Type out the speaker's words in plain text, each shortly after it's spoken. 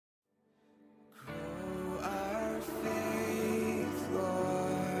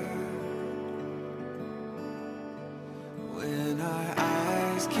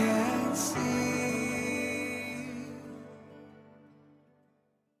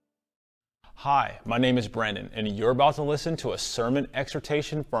Hi, my name is Brandon, and you're about to listen to a sermon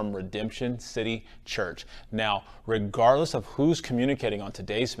exhortation from Redemption City Church. Now, regardless of who's communicating on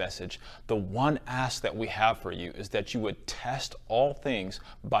today's message, the one ask that we have for you is that you would test all things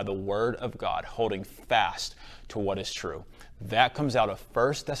by the Word of God, holding fast to what is true. That comes out of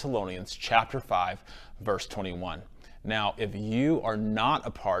 1 Thessalonians chapter 5, verse 21. Now, if you are not a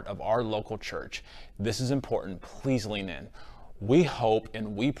part of our local church, this is important. Please lean in. We hope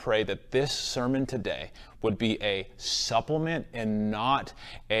and we pray that this sermon today would be a supplement and not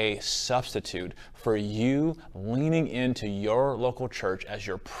a substitute for you leaning into your local church as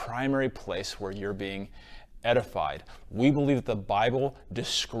your primary place where you're being edified. We believe that the Bible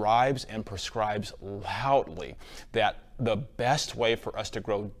describes and prescribes loudly that the best way for us to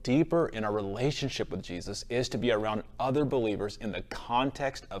grow deeper in our relationship with Jesus is to be around other believers in the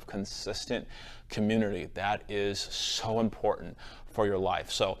context of consistent community. That is so important for your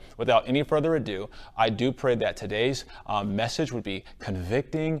life. So without any further ado, I do pray that today's message would be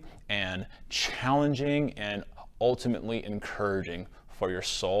convicting and challenging and ultimately encouraging for your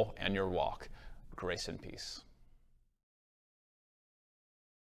soul and your walk. Grace and peace.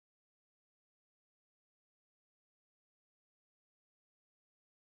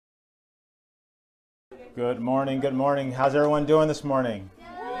 Good morning, good morning. How's everyone doing this morning?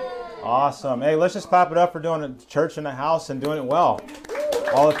 Awesome. Hey, let's just clap it up for doing a church in the house and doing it well.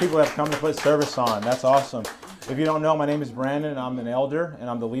 All the people that have come to put service on. That's awesome. If you don't know, my name is Brandon, and I'm an elder, and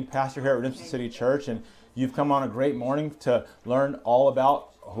I'm the lead pastor here at Redemption City Church, and you've come on a great morning to learn all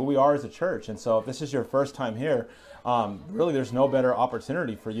about who we are as a church. And so if this is your first time here, really there's no better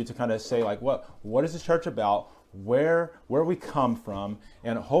opportunity for you to kind of say, like, what is the church about? Where we come from,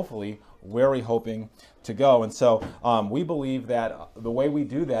 and hopefully where are we hoping to go. And so we believe that the way we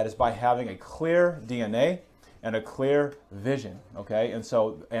do that is by having a clear DNA and a clear vision, okay? And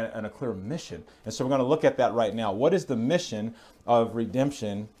so and a clear mission. And so we're going to look at that right now. What is the mission of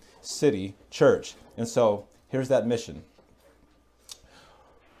Redemption City Church? And so here's that mission.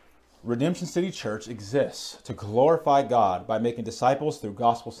 Redemption City Church exists to glorify God by making disciples through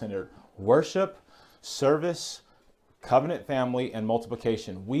gospel-centered worship, service, covenant family, and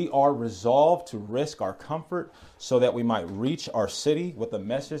multiplication. We are resolved to risk our comfort so that we might reach our city with a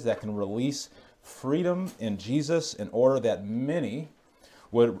message that can release freedom in Jesus in order that many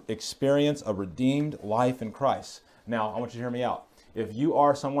would experience a redeemed life in Christ. Now, I want you to hear me out. If you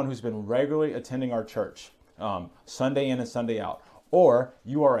are someone who's been regularly attending our church, Sunday in and Sunday out, or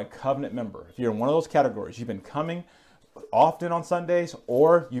you are a covenant member, if you're in one of those categories, you've been coming often on Sundays,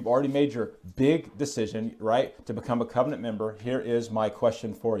 or you've already made your big decision, right, to become a covenant member, here is my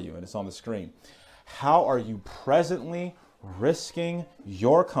question for you, and it's on the screen. How are you presently risking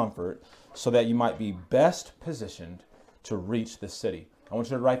your comfort so that you might be best positioned to reach the city? I want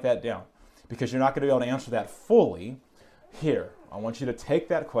you to write that down, because you're not going to be able to answer that fully here. I want you to take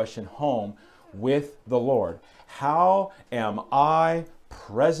that question home with the Lord. How am I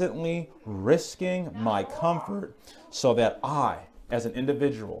presently risking my comfort so that I, as an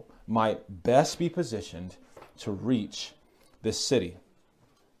individual, might best be positioned to reach this city?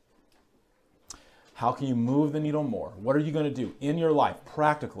 How can you move the needle more? What are you going to do in your life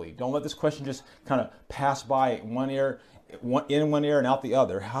practically? Don't let this question just kind of pass by in one ear and out the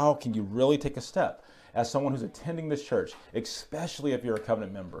other. How can you really take a step as someone who's attending this church, especially if you're a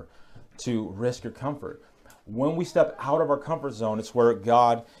covenant member, to risk your comfort? When we step out of our comfort zone, it's where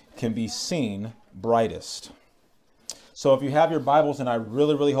God can be seen brightest. So if you have your Bibles, and I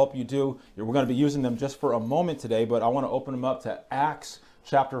really, really hope you do, we're going to be using them just for a moment today, but I want to open them up to Acts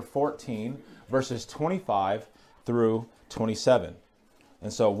chapter 14, verses 25 through 27.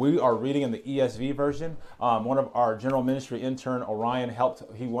 And so we are reading in the ESV version. One of our general ministry intern, Orion,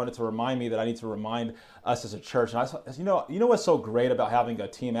 he wanted to remind me that I need to remind us as a church. And you know what's so great about having a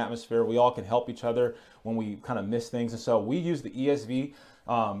team atmosphere? We all can help each other when we kind of miss things. And so we use the ESV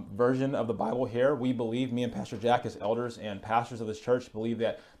version of the Bible here. We believe, me and Pastor Jack as elders and pastors of this church, believe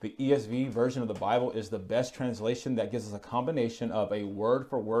that the ESV version of the Bible is the best translation that gives us a combination of a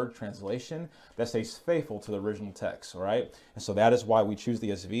word-for-word translation that stays faithful to the original text, all right? And so that is why we choose the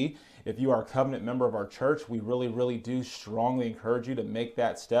ESV. If you are a covenant member of our church, we really, really do strongly encourage you to make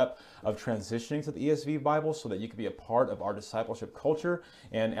that step of transitioning to the ESV Bible so that you can be a part of our discipleship culture.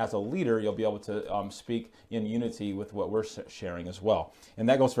 And as a leader, you'll be able to speak in unity with what we're sharing as well. And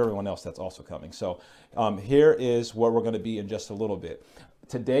that goes for everyone else that's also coming. So here is where we're going to be in just a little bit.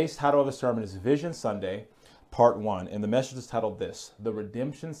 Today's title of the sermon is Vision Sunday, Part 1. And the message is titled this: The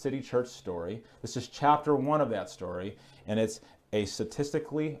Redemption City Church Story. This is chapter 1 of that story. And it's a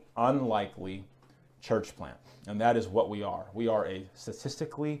statistically unlikely church plant. And that is what we are. We are a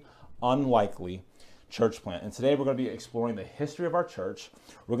statistically unlikely church plant. And today we're going to be exploring the history of our church.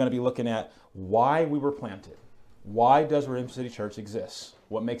 We're going to be looking at why we were planted. Why does Redemption City Church exist?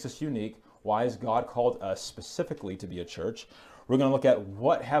 What makes us unique? Why has God called us specifically to be a church? We're going to look at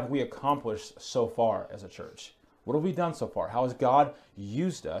what have we accomplished so far as a church. What have we done so far? How has God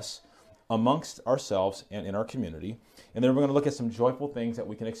used us amongst ourselves and in our community? And then we're going to look at some joyful things that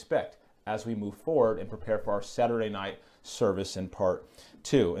we can expect as we move forward and prepare for our Saturday night service in part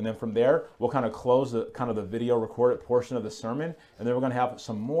 2. And then from there, we'll kind of close the video recorded portion of the sermon. And then we're going to have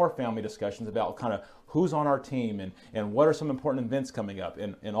some more family discussions about kind of who's on our team and what are some important events coming up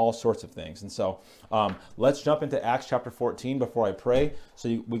and all sorts of things. And so let's jump into Acts chapter 14 before I pray so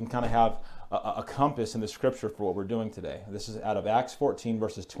we can kind of have a compass in the scripture for what we're doing today. This is out of Acts 14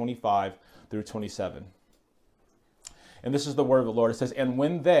 verses 25 through 27. And this is the word of the Lord. It says, and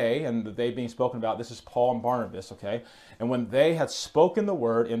when they, and the they being spoken about, this is Paul and Barnabas, okay? And when they had spoken the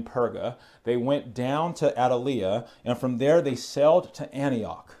word in Perga, they went down to Attalia, and from there they sailed to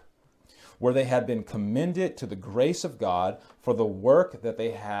Antioch, where they had been commended to the grace of God for the work that they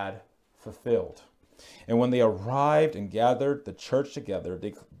had fulfilled. And when they arrived and gathered the church together,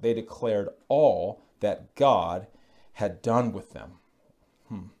 they declared all that God had done with them,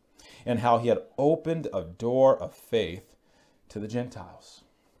 and how he had opened a door of faith to the Gentiles.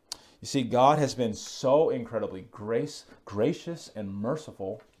 You see, God has been so incredibly gracious and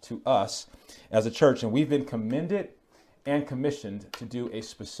merciful to us as a church, and we've been commended and commissioned to do a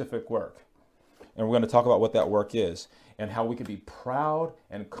specific work. And we're going to talk about what that work is and how we can be proud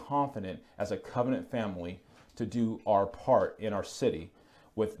and confident as a covenant family to do our part in our city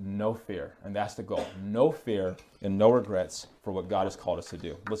with no fear. And that's the goal. No fear and no regrets for what God has called us to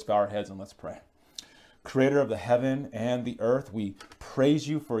do. Let's bow our heads and let's pray. Creator of the heaven and the earth, we praise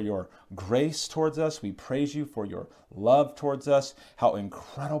you for your grace towards us. We praise you for your love towards us. How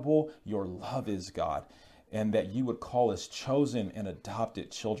incredible your love is, God. And that you would call us chosen and adopted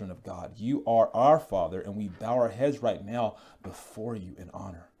children of God. You are our Father, and we bow our heads right now before you in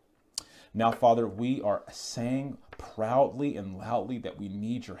honor. Now, Father, we are saying proudly and loudly that we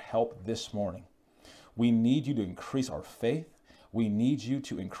need your help this morning. We need you to increase our faith. We need you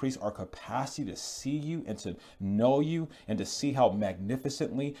to increase our capacity to see you and to know you and to see how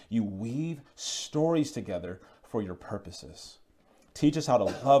magnificently you weave stories together for your purposes. Teach us how to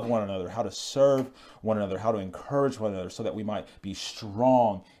love one another, how to serve one another, how to encourage one another so that we might be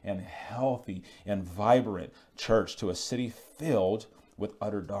strong and healthy and vibrant church to a city filled with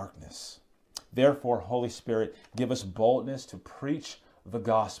utter darkness. Therefore, Holy Spirit, give us boldness to preach the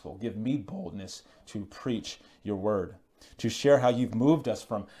gospel. Give me boldness to preach your word, to share how you've moved us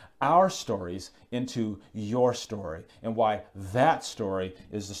from our stories into your story and why that story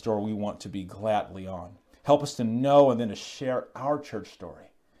is the story we want to be gladly on. Help us to know and then to share our church story.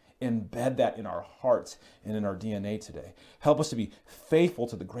 Embed that in our hearts and in our DNA today. Help us to be faithful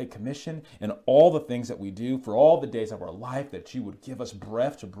to the Great Commission and all the things that we do for all the days of our life, that you would give us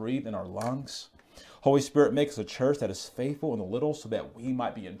breath to breathe in our lungs. Holy Spirit, make us a church that is faithful in the little so that we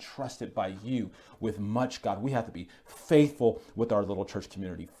might be entrusted by you with much, God. We have to be faithful with our little church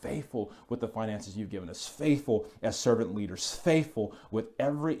community, faithful with the finances you've given us, faithful as servant leaders, faithful with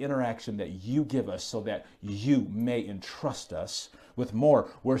every interaction that you give us so that you may entrust us with more.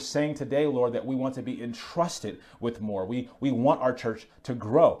 We're saying today, Lord, that we want to be entrusted with more. We want our church to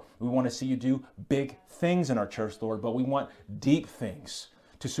grow. We want to see you do big things in our church, Lord, but we want deep things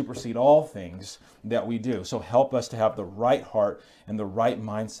to supersede all things that we do. So help us to have the right heart and the right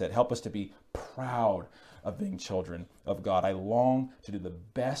mindset. Help us to be proud of being children of God. I long to do the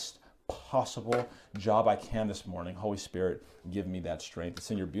best possible job I can this morning. Holy Spirit, give me that strength. It's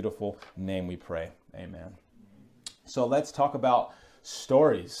in your beautiful name we pray. Amen. So let's talk about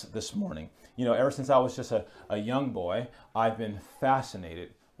stories this morning. You know, ever since I was just a young boy, I've been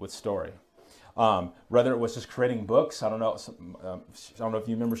fascinated with story. Whether it was just creating books, I don't know if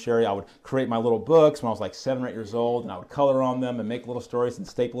you remember, Sherry, I would create my little books when I was like 7 or 8 years old, and I would color on them and make little stories and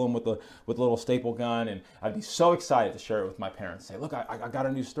staple them with a little staple gun, and I'd be so excited to share it with my parents. Say, look, I got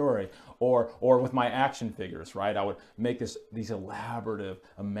a new story. Or with my action figures, right? I would make these elaborative,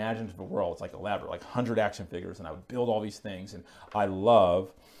 imaginative worlds, like 100 action figures, and I would build all these things, and I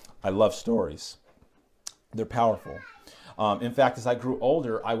love stories. They're powerful. In fact, as I grew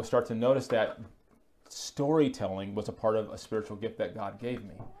older, I would start to notice that storytelling was a part of a spiritual gift that God gave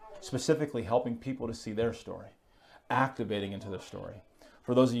me, specifically helping people to see their story, activating into their story,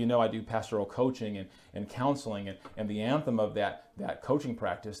 For those of you who know, I do pastoral coaching and counseling, and the anthem of that coaching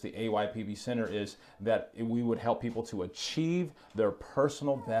practice, the AYPB Center, is that we would help people to achieve their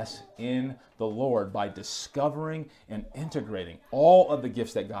personal best in the Lord by discovering and integrating all of the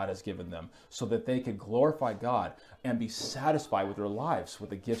gifts that God has given them so that they could glorify God and be satisfied with their lives with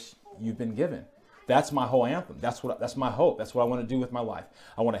the gifts you've been given. That's my whole anthem. That's my hope. That's what I want to do with my life.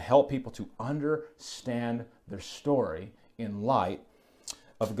 I want to help people to understand their story in light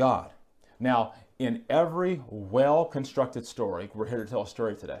of God. Now, in every well-constructed story, we're here to tell a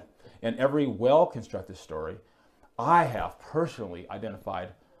story today. In every well-constructed story, I have personally identified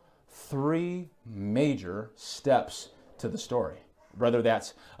 3 major steps to the story. Whether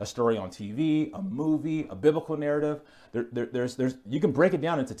that's a story on TV, a movie, a biblical narrative, there's you can break it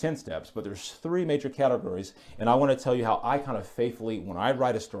down into 10 steps, but there's 3 major categories. And I want to tell you how I kind of faithfully, when I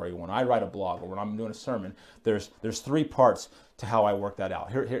write a story, when I write a blog, or when I'm doing a sermon, there's 3 parts to how I work that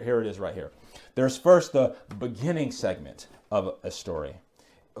out. Here it is right here. There's first the beginning segment of a story.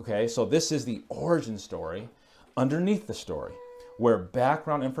 Okay, so this is the origin story underneath the story, where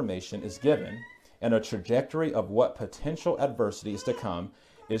background information is given and a trajectory of what potential adversity is to come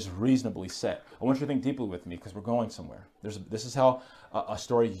is reasonably set. I want you to think deeply with me because we're going somewhere. This is how a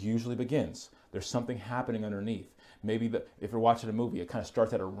story usually begins. There's something happening underneath. Maybe if you're watching a movie, it kind of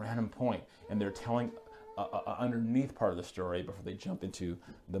starts at a random point and they're telling a underneath part of the story before they jump into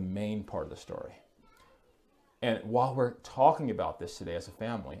the main part of the story. And while we're talking about this today as a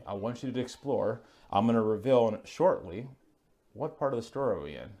family, I want you to explore, I'm going to reveal shortly, what part of the story are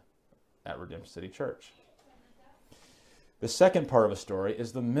we in at Redemption City Church. The second part of a story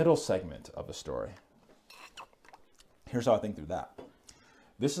is the middle segment of a story. Here's how I think through that.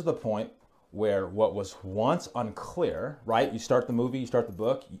 This is the point where what was once unclear, right? You start the movie, you start the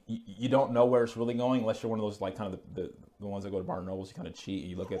book, you don't know where it's really going unless you're one of those like kind of the ones that go to Barnes & Nobles, you kind of cheat,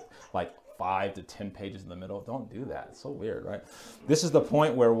 you look at like 5 to 10 pages in the middle. Don't do that. It's so weird, right? This is the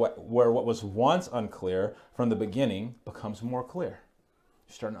point where what was once unclear from the beginning becomes more clear.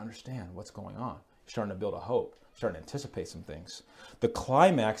 You're starting to understand what's going on. You're starting to build a hope. You're starting to anticipate some things. The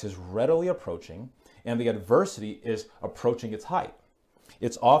climax is readily approaching, and the adversity is approaching its height.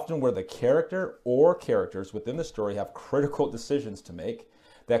 It's often where the character or characters within the story have critical decisions to make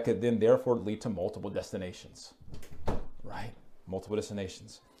that could then therefore lead to multiple destinations, right? Multiple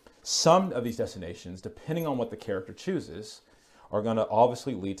destinations. Some of these destinations, depending on what the character chooses, are going to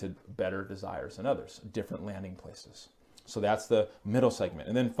obviously lead to better desires than others, different landing places. So that's the middle segment.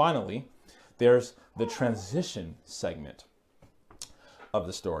 And then finally, there's the transition segment of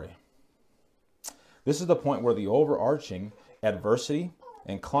the story. This is the point where the overarching adversity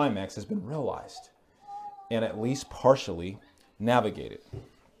and climax has been realized and at least partially navigated.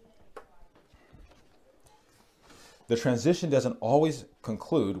 The transition doesn't always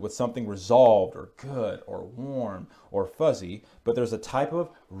conclude with something resolved or good or warm or fuzzy, but there's a type of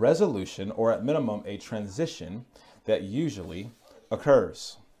resolution or at minimum a transition that usually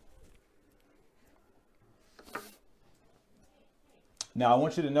occurs. Now I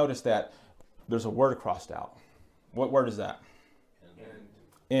want you to notice that there's a word crossed out. What word is that?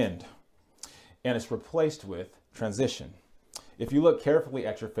 End. And it's replaced with transition. If you look carefully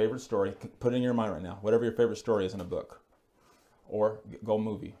at your favorite story, put it in your mind right now, whatever your favorite story is in a book or go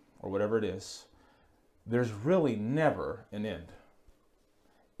movie or whatever it is, there's really never an end.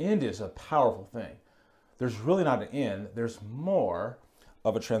 End is a powerful thing. There's really not an end. There's more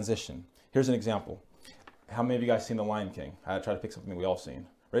of a transition. Here's an example. How many of you guys seen The Lion King? I tried to pick something we all seen.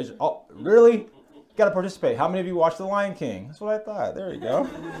 Oh, really? Got to participate. How many of you watched The Lion King? That's what I thought. There you go.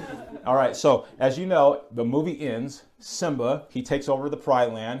 All right. So as you know, the movie ends. Simba, he takes over the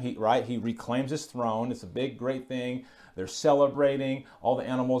Pride Land. He reclaims his throne. It's a big, great thing. They're celebrating. All the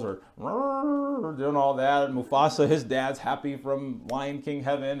animals are doing all that. And Mufasa, his dad's happy from Lion King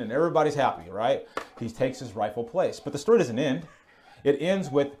heaven, and everybody's happy, right? He takes his rightful place. But the story doesn't end. It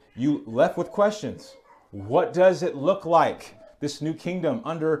ends with you left with questions. What does it look like, this new kingdom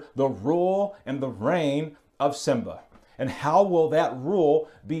under the rule and the reign of Simba? And how will that rule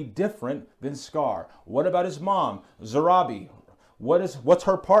be different than Scar? What about his mom, Zarabi? What's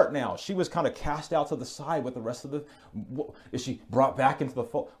her part now? She was kind of cast out to the side with the rest of the... Is she brought back into the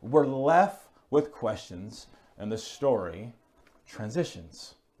fold? We're left with questions, and the story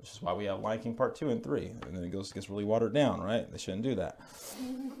transitions. Which is why we have Lion King Part 2 and 3. And then it gets really watered down, right? They shouldn't do that.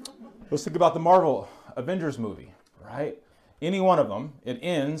 Let's think about the Marvel Avengers movie, right? Any one of them, it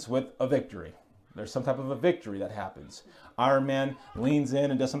ends with a victory. There's some type of a victory that happens. Iron Man leans in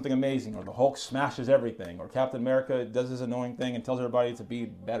and does something amazing, or the Hulk smashes everything, or Captain America does this annoying thing and tells everybody to be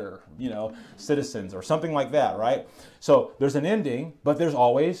better, citizens, or something like that, right? So there's an ending, but there's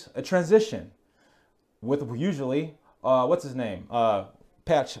always a transition with usually, what's his name?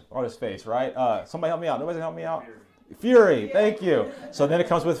 Patch on his face, right? Somebody help me out. Nobody help me out? Fury, thank you. So then it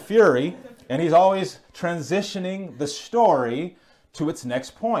comes with Fury, and he's always transitioning the story to its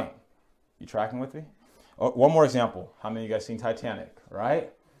next point. You tracking with me? One more example. How many of you guys seen Titanic,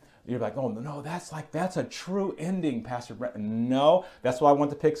 right? You're like, oh, no, that's a true ending, Pastor Brent. No, that's why I want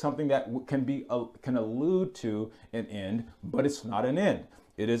to pick something that can allude to an end, but it's not an end.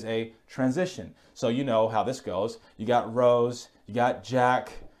 It is a transition. So you know how this goes. You got Rose, you got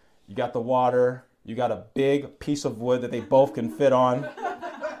Jack, you got the water, you got a big piece of wood that they both can fit on.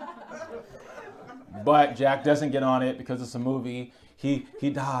 But Jack doesn't get on it because it's a movie. He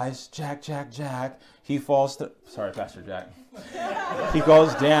dies. Jack. He falls to, sorry, Pastor Jack. He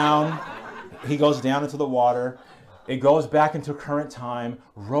goes down into the water. It goes back into current time.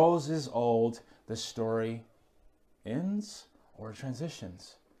 Rose is old. The story ends or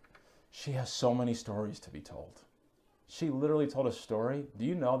transitions. She has so many stories to be told. She literally told a story. Do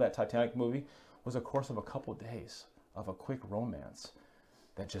you know that Titanic movie was a course of a couple days of a quick romance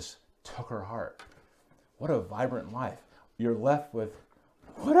that just took her heart? What a vibrant life. You're left with,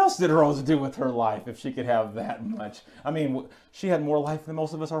 what else did Rose do with her life if she could have that much? I mean, she had more life than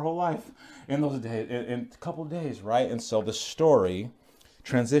most of us our whole life in those days, in a couple of days, right? And so the story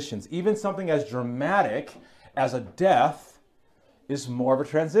transitions. Even something as dramatic as a death is more of a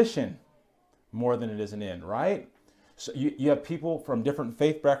transition, more than it is an end, right? So you have people from different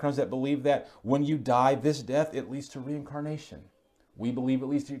faith backgrounds that believe that when you die, this death, it leads to reincarnation. We believe it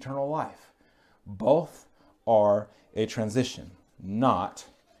leads to eternal life. Both are a transition, not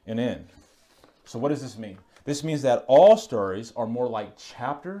an end. So what does this mean? This means that all stories are more like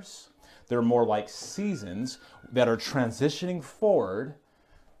chapters. They're more like seasons that are transitioning forward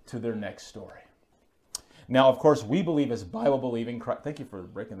to their next story. Now, of course, we believe as Bible-believing, thank you for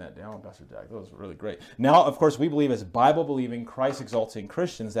breaking that down, Pastor Jack. That was really great. Now, of course, we believe as Bible-believing, Christ-exalting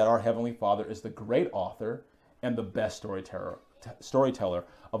Christians that our Heavenly Father is the great author and the best storyteller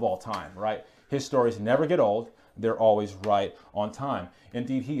of all time, right? His stories never get old. They're always right on time.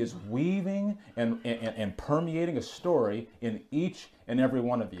 Indeed, he is weaving and permeating a story in each and every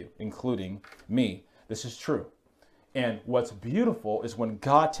one of you, including me. This is true. And what's beautiful is when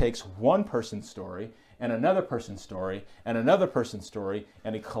God takes one person's story and another person's story and another person's story,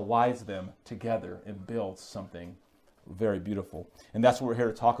 and he collides them together and builds something very beautiful. And that's what we're here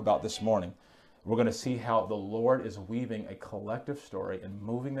to talk about this morning. We're going to see how the Lord is weaving a collective story and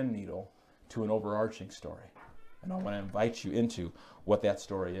moving the needle to an overarching story. And I want to invite you into what that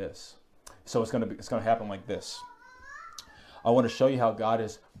story is. So it's going to happen like this. I want to show you how God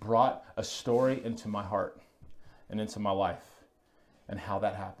has brought a story into my heart and into my life, and how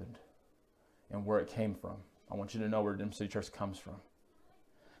that happened and where it came from. I want you to know where Redemption City Church comes from.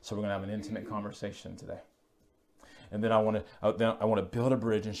 So we're going to have an intimate conversation today. And then I want to build a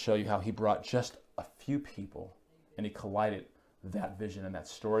bridge and show you how he brought just a few people and he collided that vision and that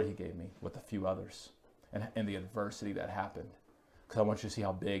story he gave me with a few others, and the adversity that happened. Because I want you to see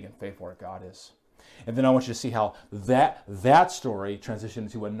how big and faithful our God is. And then I want you to see how that story transitioned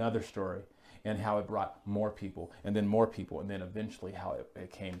into another story, and how it brought more people, and then eventually how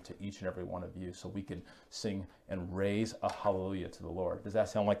it came to each and every one of you, so we can sing and raise a hallelujah to the Lord. Does that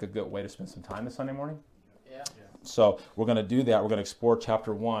sound like a good way to spend some time this Sunday morning? Yeah. So we're going to do that. We're going to explore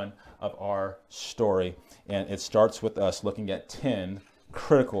chapter 1 of our story, and it starts with us looking at 10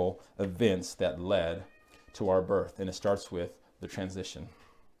 critical events that led to our birth, and it starts with the transition.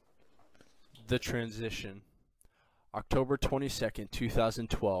 The transition. October 22nd,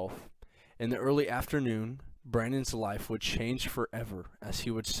 2012. In the early afternoon, Brandon's life would change forever as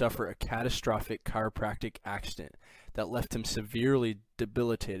he would suffer a catastrophic chiropractic accident that left him severely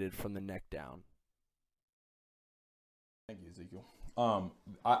debilitated from the neck down. Thank you, Ezekiel.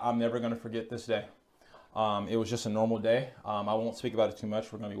 I'm never going to forget this day. It was just a normal day. I won't speak about it too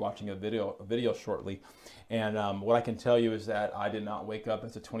much. We're going to be watching a video shortly. And what I can tell you is that I did not wake up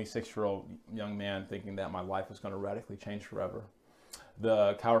as a 26-year-old young man thinking that my life was going to radically change forever.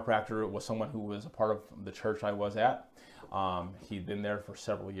 The chiropractor was someone who was a part of the church I was at. He'd been there for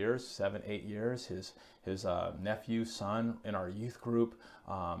several years, 7, 8 years. His nephew, son in our youth group.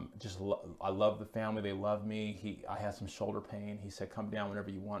 I love the family. They love me. I had some shoulder pain. He said, "Come down whenever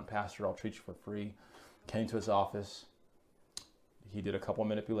you want, Pastor. I'll treat you for free." Came to his office. He did a couple of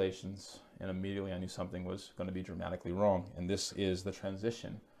manipulations, and immediately I knew something was going to be dramatically wrong. And this is the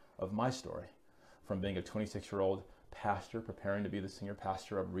transition of my story. from being a 26-year-old pastor preparing to be the senior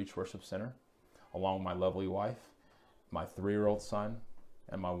pastor of Reach Worship Center, along with my lovely wife, my 3-year-old son,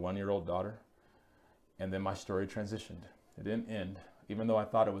 and my 1-year-old daughter. And then my story transitioned. It didn't end. Even though I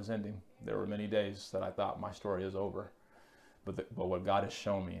thought it was ending, there were many days that I thought my story is over. But what God has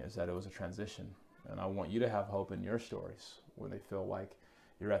shown me is that it was a transition. And I want you to have hope in your stories when they feel like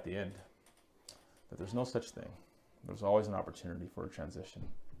you're at the end. That there's no such thing. There's always an opportunity for a transition.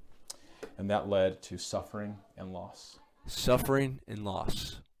 And that led to suffering and loss. Suffering and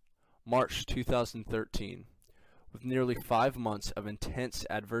loss. March 2013. With nearly 5 months of intense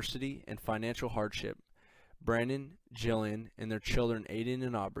adversity and financial hardship, Brandon, Jillian, and their children Aiden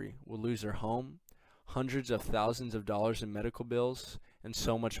and Aubrey will lose their home, hundreds of thousands of dollars in medical bills, and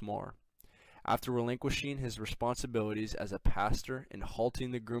so much more. After relinquishing his responsibilities as a pastor and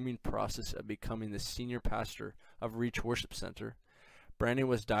halting the grooming process of becoming the senior pastor of Reach Worship Center, Brandon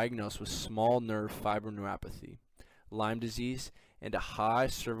was diagnosed with small nerve fibroneuropathy, Lyme disease, and a high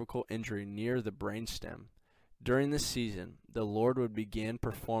cervical injury near the brainstem. During this season, the Lord would begin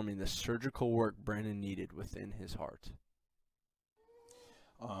performing the surgical work Brandon needed within his heart.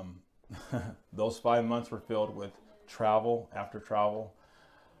 Those 5 months were filled with travel after travel,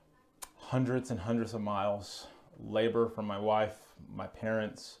 hundreds and hundreds of miles, labor from my wife, my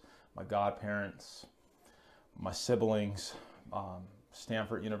parents, my godparents, my siblings,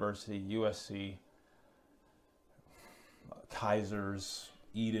 Stanford University, USC, Kaiser's,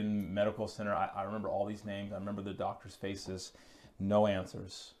 Eden Medical Center. I remember all these names. I remember the doctors' faces. No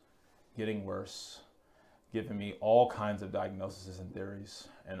answers. Getting worse. Giving me all kinds of diagnoses and theories.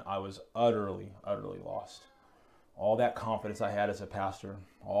 And I was utterly, utterly lost. All that confidence I had as a pastor,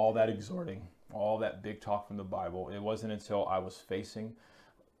 all that exhorting, all that big talk from the Bible, it wasn't until I was facing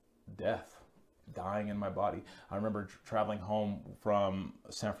death, dying in my body. I remember traveling home from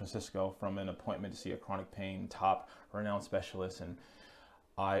San Francisco from an appointment to see a chronic pain top renowned specialist, and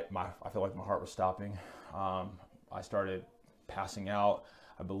I felt like my heart was stopping. I started passing out.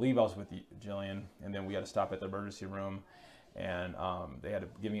 I believe I was with Jillian, and then we had to stop at the emergency room, and they had to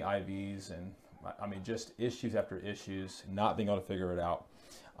give me IVs, and I mean, just issues after issues, not being able to figure it out.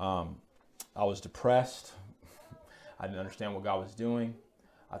 I was depressed. I didn't understand what God was doing.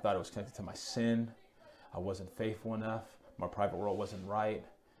 I thought it was connected to my sin. I wasn't faithful enough. My private world wasn't right.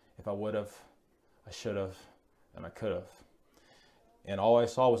 If I would have, I should have, and I could have. And all I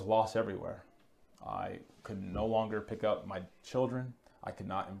saw was loss everywhere. I could no longer pick up my children. I could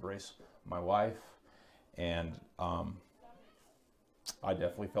not embrace my wife. And I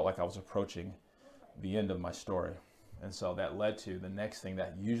definitely felt like I was approaching the end of my story. And so that led to the next thing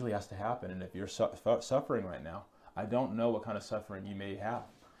that usually has to happen. And if you're suffering right now, I don't know what kind of suffering you may have.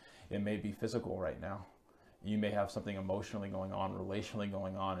 It may be physical right now. You may have something emotionally going on, relationally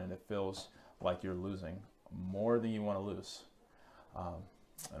going on, and it feels like you're losing more than you want to lose.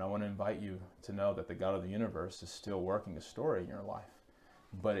 And I want to invite you to know that the God of the universe is still working a story in your life,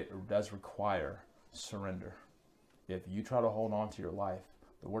 but it does require surrender. If you try to hold on to your life,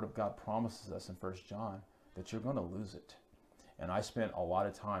 the Word of God promises us in 1 John that you're going to lose it. And I spent a lot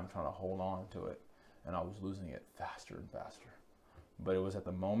of time trying to hold on to it, and I was losing it faster and faster. But it was at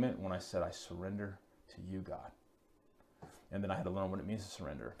the moment when I said, I surrender to you, God. And then I had to learn what it means to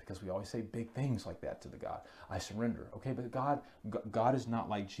surrender, because we always say big things like that to the God. I surrender. Okay, but God is not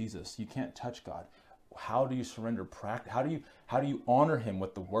like Jesus. You can't touch God. How do you surrender? How do you honor him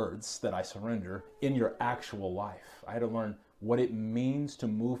with the words that I surrender in your actual life? I had to learn what it means to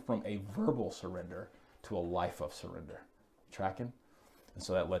move from a verbal surrender to a life of surrender. Tracking? And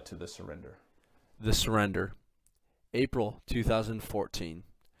so that led to the surrender. The surrender. April 2014.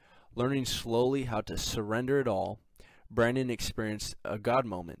 Learning slowly how to surrender it all, Brandon experienced a God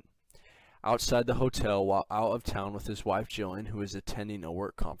moment. Outside the hotel while out of town with his wife Jillian, who was attending a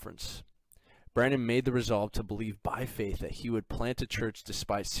work conference. Brandon made the resolve to believe by faith that he would plant a church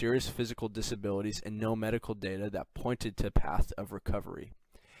despite serious physical disabilities and no medical data that pointed to a path of recovery.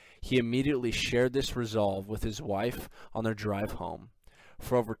 He immediately shared this resolve with his wife on their drive home.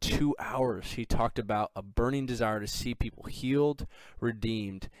 For over 2 hours, he talked about a burning desire to see people healed,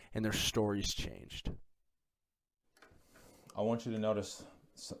 redeemed, and their stories changed. I want you to notice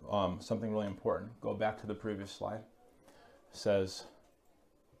something really important. Go back to the previous slide. It says,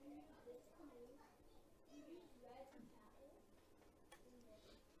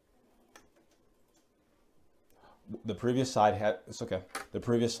 the previous slide had, it's okay. The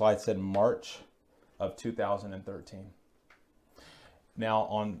previous slide said March of 2013. Now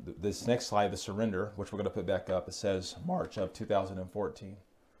on this next slide, the surrender, which we're going to put back up, it says March of 2014.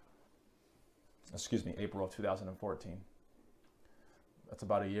 Excuse me, April of 2014. That's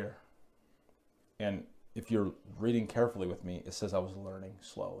about a year. And if you're reading carefully with me, it says I was learning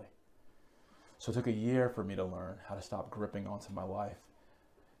slowly. So it took a year for me to learn how to stop gripping onto my life,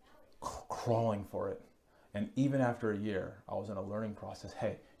 crawling for it. And even after a year, I was in a learning process.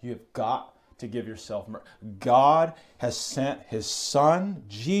 Hey, you have got to give yourself mercy. God has sent his son,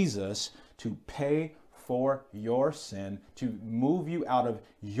 Jesus, to pay for your sin, to move you out of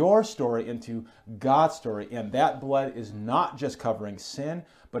your story into God's story. And that blood is not just covering sin,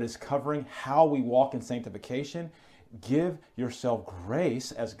 but is covering how we walk in sanctification. Give yourself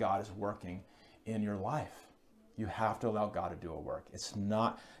grace as God is working in your life. You have to allow God to do a work. It's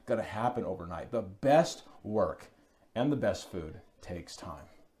not going to happen overnight. The best work and the best food takes time,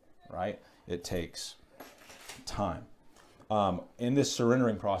 right? It takes time. In this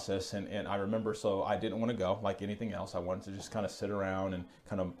surrendering process, and I remember, so I didn't want to go like anything else. I wanted to just kind of sit around and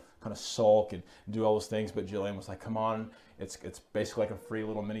kind of sulk and do all those things. But Jillian was like, "Come on, it's basically like a free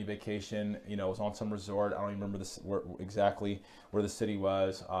little mini vacation." You know, it was on some resort. I don't even remember exactly where the city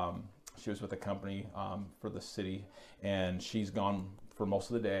was. She was with a company for the city, and she's gone for most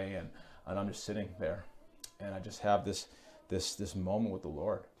of the day, and I'm just sitting there, and I just have this moment with the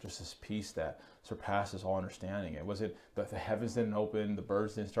Lord, just this peace that surpasses all understanding. It wasn't the heavens didn't open, the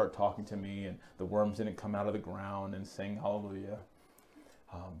birds didn't start talking to me, and the worms didn't come out of the ground and sing hallelujah.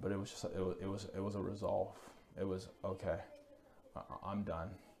 But it was just it was a resolve. It was okay. I'm done.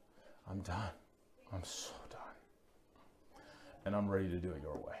 I'm so done, and I'm ready to do it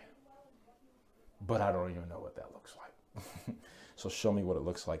your way. But I don't even know what that looks like. So show me what it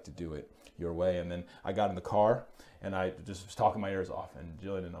looks like to do it your way. And then I got in the car and I just was talking my ears off, and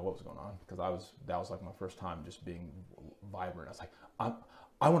Jillian didn't know what was going on because that was like my first time just being vibrant. I was like,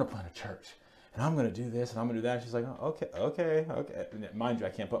 I want to plant a church, and I'm going to do this and I'm going to do that. And she's like, oh, okay. And mind you, I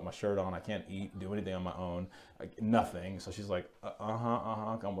can't put my shirt on. I can't eat, do anything on my own, nothing. So she's like,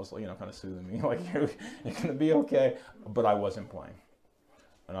 almost, kind of soothing me, like, you're going to be okay. But I wasn't playing.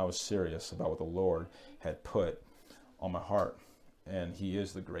 And I was serious about what the Lord had put on my heart. And he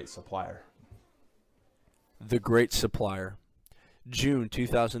is the great supplier. The Great Supplier. June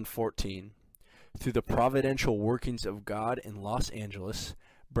 2014. Through the providential workings of God in Los Angeles,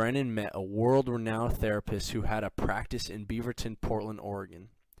 Brandon met a world-renowned therapist who had a practice in Beaverton, Portland, Oregon.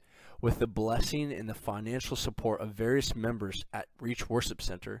 With the blessing and the financial support of various members at Reach Worship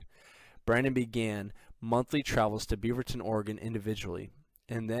Center, Brandon began monthly travels to Beaverton, Oregon individually,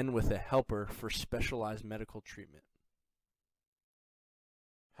 and then with a helper for specialized medical treatment.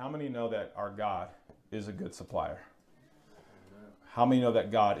 How many know that our God is a good supplier? How many know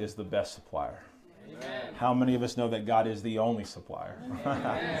that God is the best supplier? Amen. How many of us know that God is the only supplier?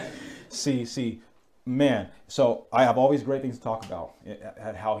 See, man, so I have all these great things to talk about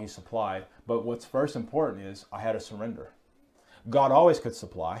at how he supplied, but what's first important is I had to surrender. God always could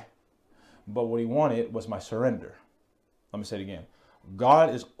supply, but what he wanted was my surrender. Let me say it again.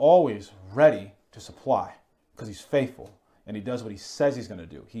 God is always ready to supply because he's faithful and he does what he says he's going to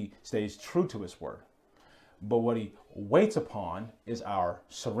do. He stays true to his word. But what he waits upon is our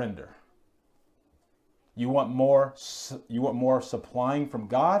surrender. You want more supplying from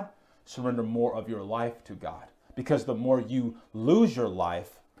God? Surrender more of your life to God. Because the more you lose your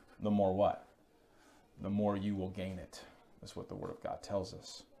life, the more what? The more you will gain it. That's what the Word of God tells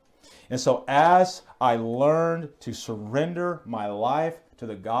us. And so as I learned to surrender my life to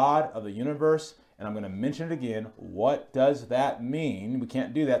the God of the universe, and I'm going to mention it again, what does that mean? We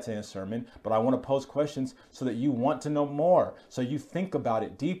can't do that in a sermon, but I want to pose questions so that you want to know more, so you think about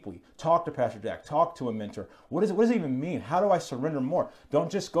it deeply. Talk to Pastor Jack, talk to a mentor. What does it even mean? How do I surrender more?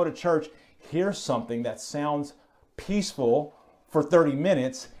 Don't just go to church, hear something that sounds peaceful for 30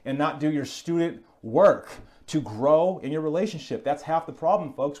 minutes and not do your student work to grow in your relationship. That's half the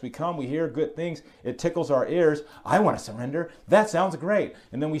problem, folks. We come, we hear good things, it tickles our ears. I want to surrender. That sounds great.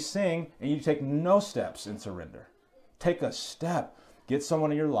 And then we sing and you take no steps in surrender. Take a step. Get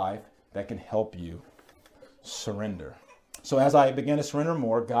someone in your life that can help you surrender. So as I began to surrender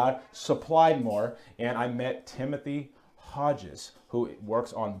more, God supplied more, and I met Timothy Hodges, who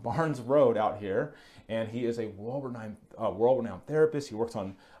works on Barnes Road out here, and he is a world-renowned therapist. He works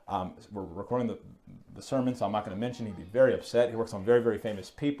on, we're recording the sermon, so I'm not going to mention. He'd be very upset. He works on very, very famous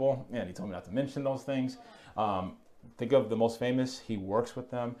people, and he told me not to mention those things. Think of the most famous. He works with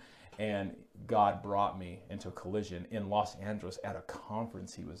them, and God brought me into a collision in Los Angeles at a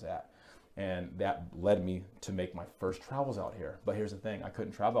conference he was at, and that led me to make my first travels out here. But here's the thing. I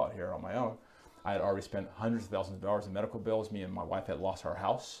couldn't travel out here on my own. I had already spent hundreds of thousands of dollars in medical bills. Me and my wife had lost our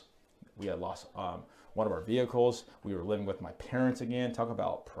house. We had lost one of our vehicles. We were living with my parents again. Talk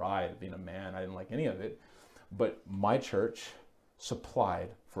about pride, being a man. I didn't like any of it. But my church supplied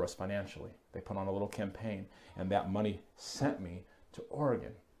for us financially. They put on a little campaign, and that money sent me to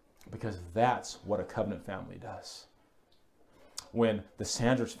Oregon, because that's what a covenant family does. When the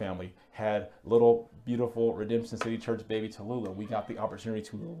Sanders family had little beautiful Redemption City Church baby Tallulah, we got the opportunity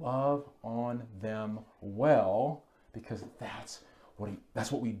to love on them well, because that's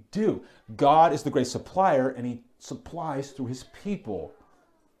what we do. God is the great supplier, and he supplies through his people.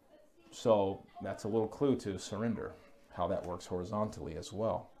 So that's a little clue to surrender, how that works horizontally as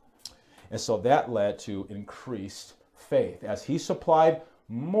well. And so that led to increased faith. As he supplied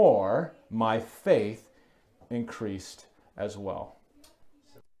more, my faith increased as well.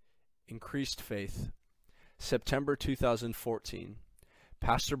 Increased faith. September 2014.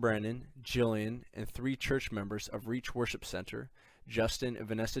 Pastor Brandon, Jillian, and 3 church members of Reach Worship Center, Justin and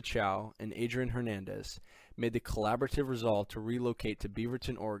Vanessa Chow and Adrian Hernandez, made the collaborative resolve to relocate to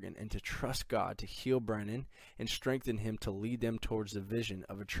Beaverton, Oregon, and to trust God to heal Brandon and strengthen him to lead them towards the vision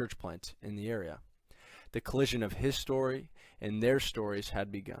of a church plant in the area. The collision of his story and their stories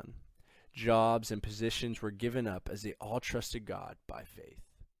had begun. Jobs and positions were given up as they all trusted God by faith.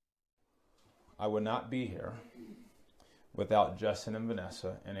 I would not be here without Justin and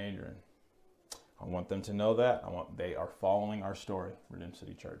Vanessa and Adrian. I want them to know that. They are following our story, Redemption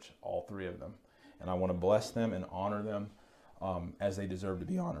City Church, all 3 of them. And I want to bless them and honor them as they deserve to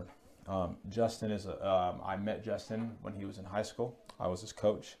be honored. Justin I met Justin when he was in high school. I was his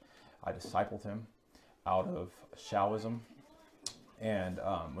coach. I discipled him out of Shawism, and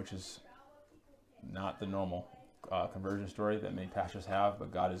which is not the normal conversion story that many pastors have,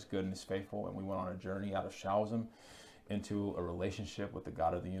 but God is good and is faithful, and we went on a journey out of Shawism into a relationship with the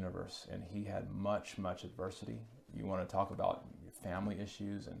God of the universe, and he had much adversity. You want to talk about family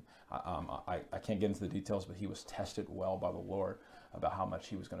issues, and I can't get into the details, but he was tested well by the Lord about how much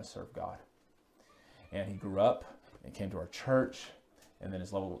he was going to serve God. And he grew up and came to our church, and then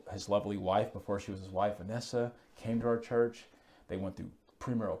his lovely wife, before she was his wife, Vanessa, came to our church. They went through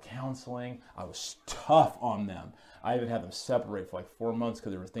premarital counseling. I was tough on them. I even had them separate for like 4 months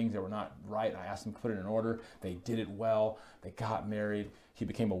because there were things that were not right. I asked them to put it in order. They did it well. They got married. He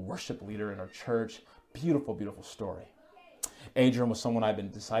became a worship leader in our church. Beautiful, beautiful story. Adrian was someone I've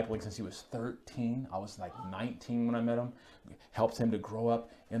been discipling since he was 13. I was like 19 when I met him. Helped him to grow up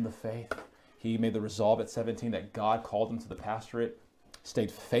in the faith. He made the resolve at 17 that God called him to the pastorate.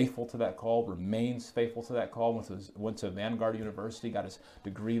 Stayed faithful to that call, remains faithful to that call, went to Vanguard University, got his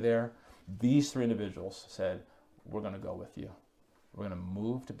degree there. These 3 individuals said, we're going to go with you. We're going to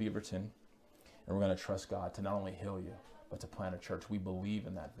move to Beaverton, and we're going to trust God to not only heal you, but to plant a church. We believe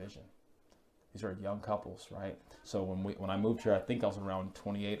in that vision. These are young couples, right? So when I moved here, I think I was around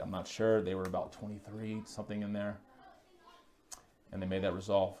 28. I'm not sure. They were about 23, something in there. And they made that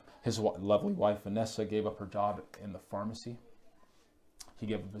resolve. His lovely wife, Vanessa, gave up her job in the pharmacy. He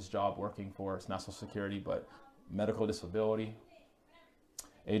gave up his job working for National Security, but medical disability.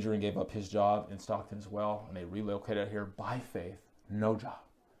 Adrian gave up his job in Stockton as well, and they relocated out here by faith, no job.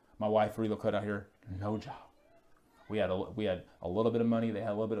 My wife relocated out here, no job. We had a little bit of money, they had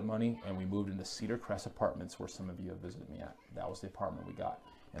a little bit of money, and we moved into Cedar Crest Apartments, where some of you have visited me at. That was the apartment we got.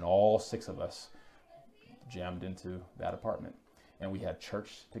 And all 6 of us jammed into that apartment. And we had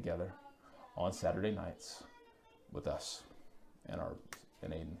church together on Saturday nights with us and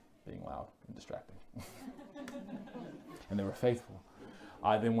Aiden being loud and distracting. And they were faithful.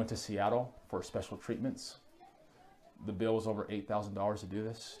 I then went to Seattle for special treatments. The bill was over $8,000 to do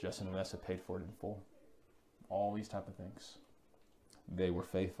this. Justin and Vanessa paid for it in full. All these type of things. They were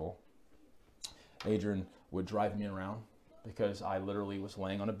faithful. Adrian would drive me around because I literally was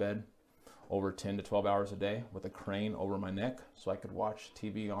laying on a bed over 10 to 12 hours a day with a crane over my neck so I could watch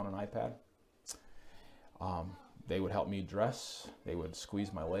TV on an iPad. They would help me dress. They would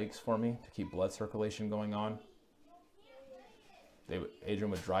squeeze my legs for me to keep blood circulation going on.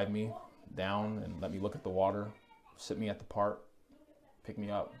 Adrian would drive me down and let me look at the water, sit me at the park, pick me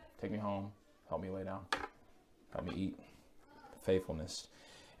up, take me home, help me lay down, help me eat. Faithfulness.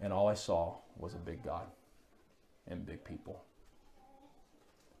 And all I saw was a big God and big people.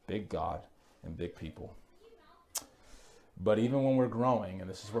 Big God and big people. But even when we're growing, and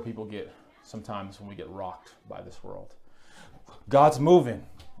this is where people get, sometimes when we get rocked by this world, God's moving.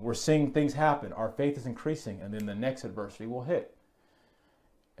 We're seeing things happen. Our faith is increasing, and then the next adversity will hit.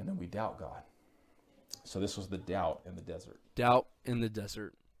 And then we doubt God. So this was the doubt in the desert. Doubt in the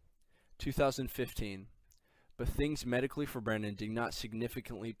desert. 2015. But things medically for Brandon did not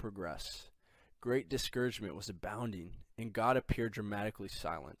significantly progress. Great discouragement was abounding, and God appeared dramatically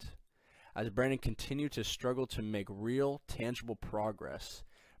silent. As Brandon continued to struggle to make real, tangible progress,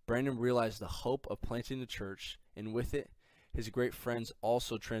 Brandon realized the hope of planting the church, and with it, His great friends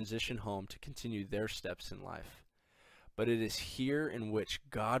also transition home to continue their steps in life. But it is here in which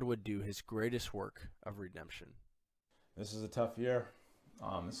God would do his greatest work of redemption. This is a tough year.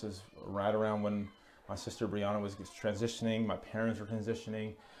 This is right around when my sister Brianna was transitioning, my parents were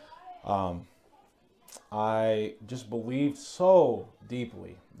transitioning. I just believed so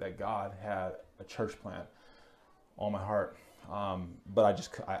deeply that God had a church plant on my heart. But I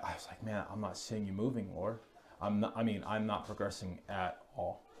was like, man, I'm not seeing you moving, Lord. I'm not progressing at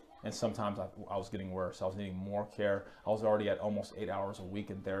all. And sometimes I was getting worse. I was needing more care. I was already at almost 8 hours a week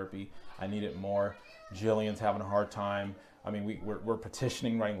in therapy. I needed more. Jillian's having a hard time. I mean, we're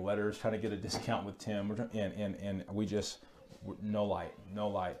petitioning, writing letters, trying to get a discount with Tim, and we just, no light.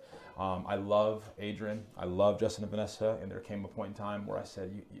 I love Adrian. I love Justin and Vanessa, and there came a point in time where I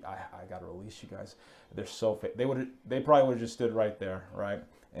said, I got to release you guys. They're so they probably would have just stood right there, right?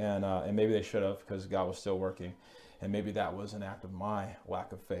 And maybe they should have, because God was still working. And maybe that was an act of my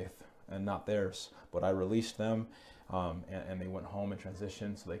lack of faith and not theirs. But I released them, and they went home and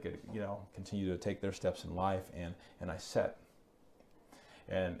transitioned so they could, continue to take their steps in life. And I sat.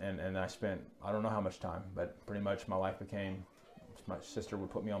 And I spent, I don't know how much time, but pretty much my life became, my sister would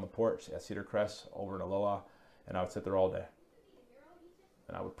put me on the porch at Cedar Crest over in Aloha, and I would sit there all day.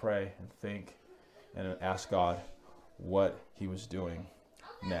 And I would pray and think and ask God what he was doing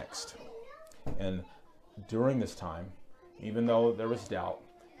next. And during this time, even though there was doubt,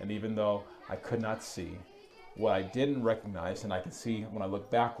 and even though I could not see, what I didn't recognize, and I can see when I look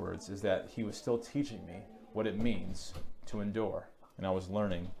backwards, is that he was still teaching me what it means to endure. And I was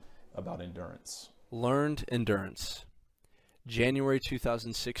learning about endurance. Learned endurance. January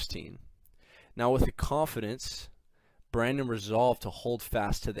 2016. Now with the confidence, Brandon resolved to hold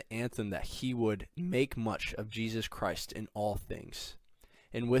fast to the anthem that he would make much of Jesus Christ in all things.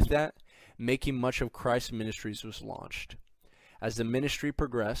 And with that, making much of Christ Ministries was launched. As the ministry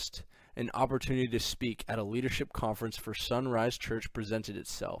progressed, an opportunity to speak at a leadership conference for Sunrise Church presented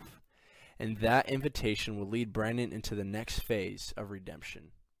itself. And that invitation would lead Brandon into the next phase of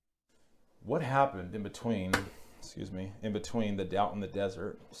redemption. What happened in between the doubt in the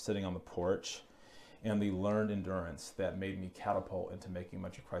desert, sitting on the porch, and the learned endurance that made me catapult into making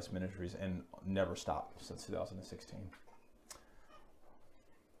much of Christ Ministries and never stopped since 2016?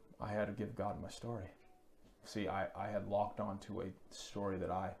 I had to give God my story. See, I had locked on to a story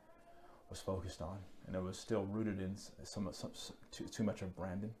that I was focused on, and it was still rooted in too much of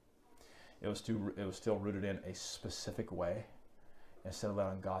Brandon. It was still rooted in a specific way, instead of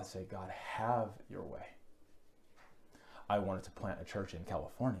letting God say, God, have your way. I wanted to plant a church in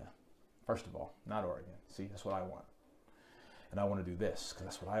California, first of all, not Oregon. See, that's what I want. And I want to do this because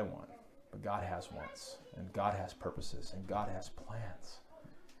that's what I want. But God has wants, and God has purposes, and God has plans.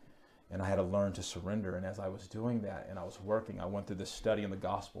 And I had to learn to surrender. And as I was doing that and I was working, I went through this study in the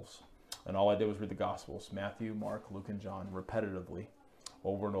Gospels. And all I did was read the Gospels, Matthew, Mark, Luke, and John, repetitively,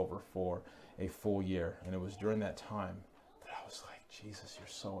 over and over for a full year. And it was during that time that I was like, Jesus, you're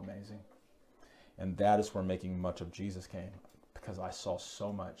so amazing. And that is where making much of Jesus came, because I saw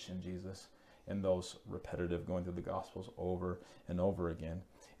so much in Jesus in those repetitive going through the Gospels over and over again.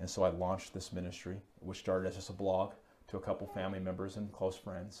 And so I launched this ministry, which started as just a blog to a couple family members and close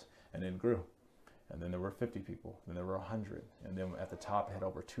friends, and it grew. And then there were 50 people, then there were 100. And then at the top, it had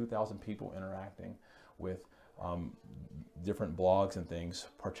over 2,000 people interacting with different blogs and things,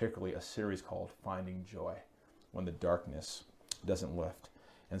 particularly a series called Finding Joy, When the Darkness Doesn't Lift.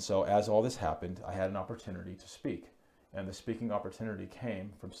 And so as all this happened, I had an opportunity to speak. And the speaking opportunity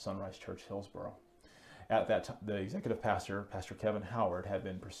came from Sunrise Church, Hillsboro. At that time, the executive pastor, Pastor Kevin Howard, had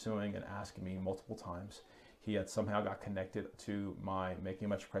been pursuing and asking me multiple times. He had somehow got connected to my Making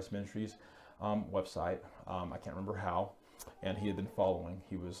Much of Christ Ministries website. I can't remember how. And he had been following.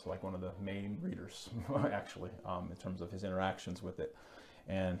 He was like one of the main readers, actually, in terms of his interactions with it.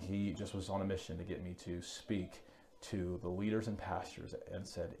 And he just was on a mission to get me to speak to the leaders and pastors, and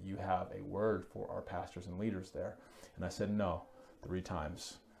said, you have a word for our pastors and leaders there? And I said no 3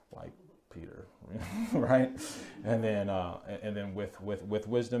 times, like Peter, right? And then with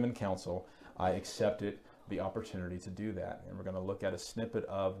wisdom and counsel, I accepted the opportunity to do that. And we're going to look at a snippet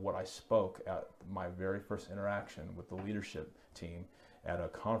of what I spoke at my very first interaction with the leadership team at a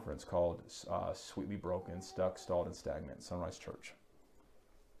conference called Sweetly Broken, Stuck, Stalled, and Stagnant, Sunrise Church.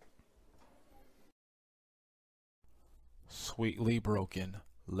 Sweetly Broken,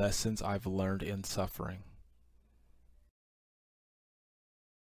 Lessons I've Learned in Suffering.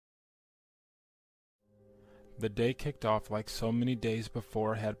 The day kicked off like so many days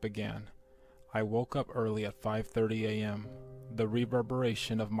before had began. I woke up early at 5:30 a.m. The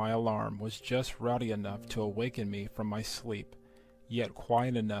reverberation of my alarm was just rowdy enough to awaken me from my sleep, yet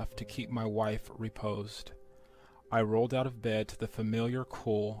quiet enough to keep my wife reposed. I rolled out of bed to the familiar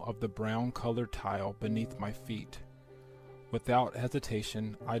cool of the brown-colored tile beneath my feet. Without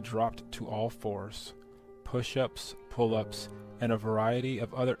hesitation, I dropped to all fours. Push-ups, pull-ups, and a variety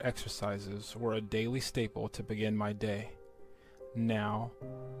of other exercises were a daily staple to begin my day. Now,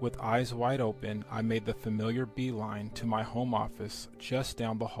 with eyes wide open, I made the familiar beeline to my home office just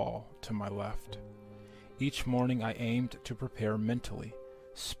down the hall to my left. Each morning I aimed to prepare mentally,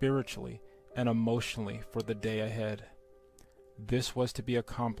 spiritually, and emotionally for the day ahead. This was to be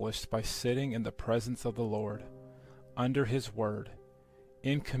accomplished by sitting in the presence of the Lord, under His Word,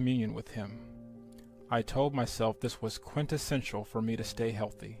 in communion with Him. I told myself this was quintessential for me to stay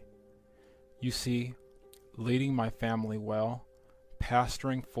healthy. You see, leading my family well,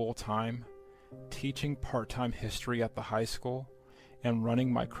 pastoring full-time, teaching part-time history at the high school, and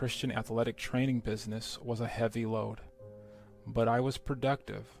running my Christian athletic training business was a heavy load. But I was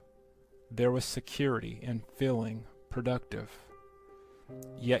productive. There was security in feeling productive.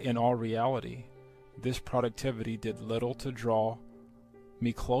 Yet in all reality, this productivity did little to draw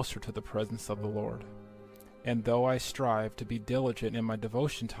me closer to the presence of the Lord. And though I strive to be diligent in my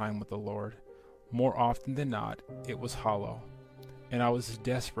devotion time with the Lord, more often than not, it was hollow, and I was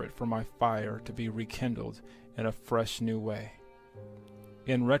desperate for my fire to be rekindled in a fresh new way.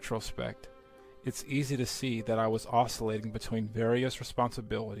 In retrospect, it's easy to see that I was oscillating between various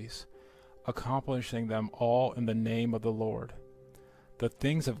responsibilities, accomplishing them all in the name of the Lord. The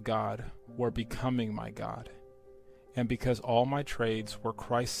things of God were becoming my God, and because all my trades were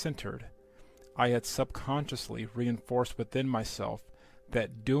Christ-centered, I had subconsciously reinforced within myself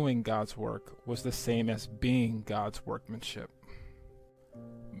that doing God's work was the same as being God's workmanship.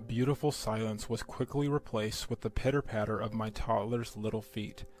 Beautiful silence was quickly replaced with the pitter-patter of my toddler's little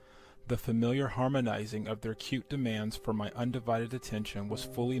feet. The familiar harmonizing of their cute demands for my undivided attention was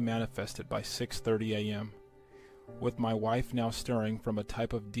fully manifested by 6:30 a.m. With my wife now stirring from a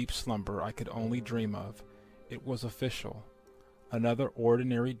type of deep slumber I could only dream of, it was official. Another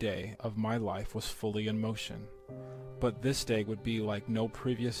ordinary day of my life was fully in motion, but this day would be like no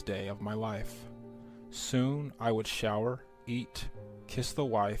previous day of my life. Soon I would shower, eat, kiss the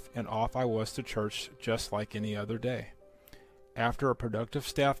wife, and off I was to church just like any other day. After a productive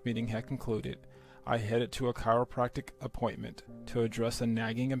staff meeting had concluded, I headed to a chiropractic appointment to address a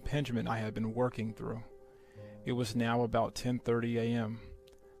nagging impingement I had been working through. It was now about 10:30 a.m.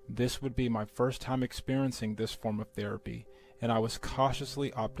 This would be my first time experiencing this form of therapy, and I was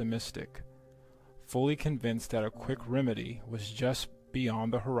cautiously optimistic. Fully convinced that a quick remedy was just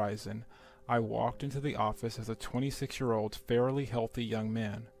beyond the horizon, I walked into the office as a 26-year-old fairly healthy young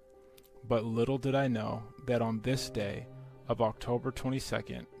man. But little did I know that on this day of October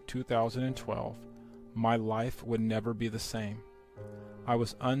 22nd, 2012, my life would never be the same. I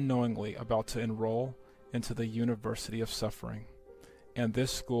was unknowingly about to enroll into the University of Suffering, and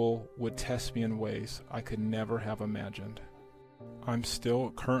this school would test me in ways I could never have imagined. I'm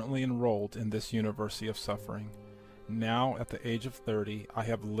still currently enrolled in this University of Suffering. Now, at the age of 30, I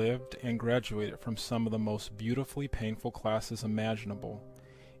have lived and graduated from some of the most beautifully painful classes imaginable,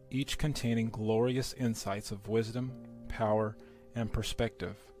 each containing glorious insights of wisdom, power, and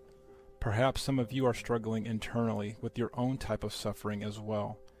perspective. Perhaps some of you are struggling internally with your own type of suffering as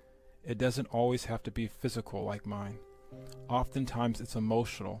well. It doesn't always have to be physical like mine. Oftentimes it's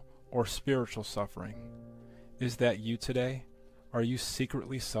emotional or spiritual suffering. Is that you today? Are you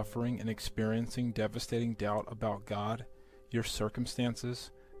secretly suffering and experiencing devastating doubt about God, your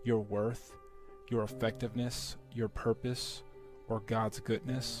circumstances, your worth, your effectiveness, your purpose, or God's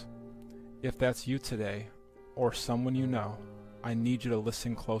goodness? If that's you today, or someone you know, I need you to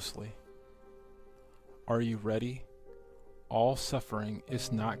listen closely. Are you ready? All suffering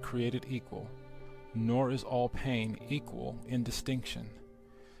is not created equal, nor is all pain equal in distinction.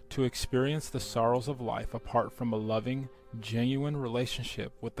 To experience the sorrows of life apart from a loving, genuine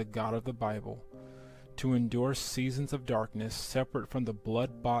relationship with the God of the Bible, to endure seasons of darkness separate from the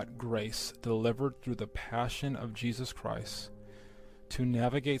blood-bought grace delivered through the passion of Jesus Christ, to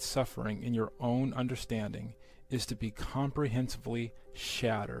navigate suffering in your own understanding is to be comprehensively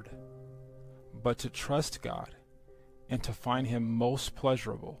shattered. But to trust God and to find Him most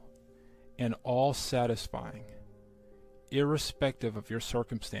pleasurable and all satisfying, irrespective of your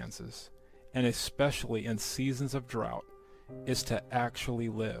circumstances, and especially in seasons of drought, is to actually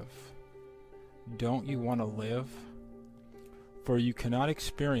live. Don't you want to live? For you cannot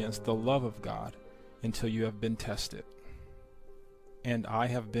experience the love of God until you have been tested. And I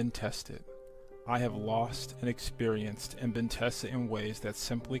have been tested. I have lost and experienced and been tested in ways that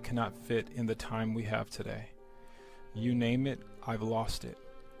simply cannot fit in the time we have today. You name it, I've lost it.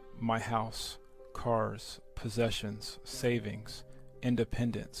 My house, cars, possessions, savings,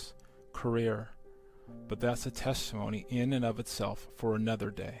 independence, career. But that's a testimony in and of itself for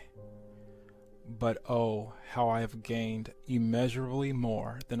another day. But oh, how I have gained immeasurably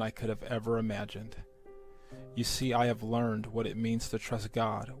more than I could have ever imagined. You see, I have learned what it means to trust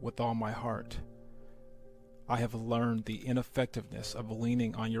God with all my heart. I have learned the ineffectiveness of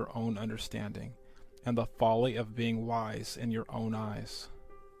leaning on your own understanding and the folly of being wise in your own eyes.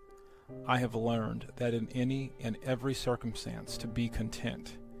 I have learned that in any and every circumstance to be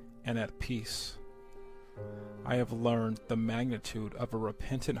content and at peace. I have learned the magnitude of a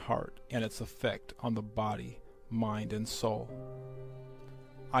repentant heart and its effect on the body, mind, and soul.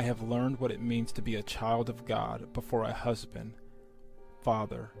 I have learned what it means to be a child of God before a husband,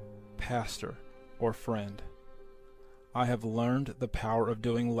 father, pastor, or friend. I have learned the power of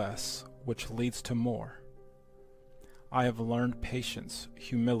doing less, which leads to more. I have learned patience,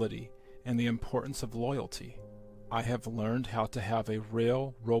 humility, and the importance of loyalty. I have learned how to have a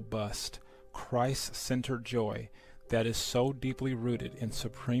real, robust, Christ-centered joy that is so deeply rooted in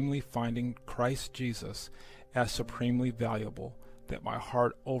supremely finding Christ Jesus as supremely valuable that my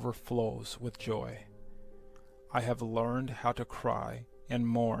heart overflows with joy. I have learned how to cry and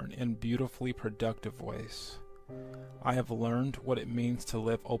mourn in beautifully productive ways. I have learned what it means to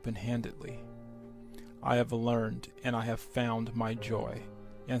live open-handedly. I have learned and I have found my joy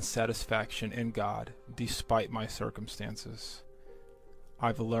and satisfaction in God despite my circumstances.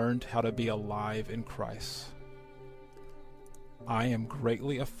 I've learned how to be alive in Christ. I am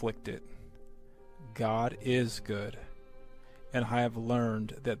greatly afflicted. God is good. And I have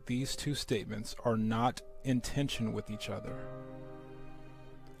learned that these two statements are not in tension with each other.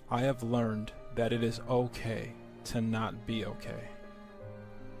 I have learned that it is okay to not be okay.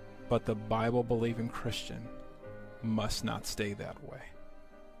 But the Bible-believing Christian must not stay that way.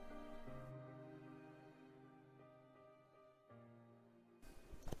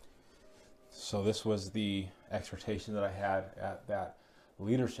 So this was the exhortation that I had at that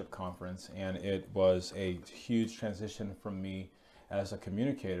leadership conference, and it was a huge transition from me as a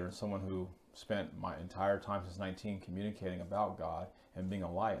communicator, someone who spent my entire time since 19 communicating about God and being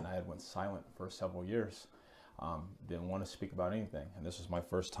a light, and I had went silent for several years. Didn't want to speak about anything, and this was my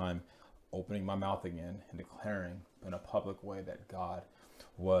first time opening my mouth again and declaring in a public way that God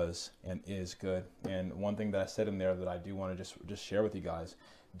was and is good. And one thing that I said in there that I do want to just share with you guys: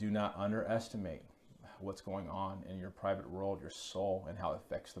 do not underestimate what's going on in your private world, your soul, and how it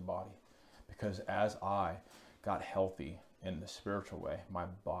affects the body. Because as I got healthy in the spiritual way, my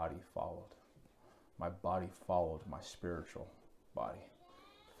body followed. My body followed my spiritual body.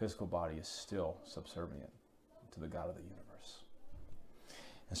 The physical body is still subservient to the God of the universe.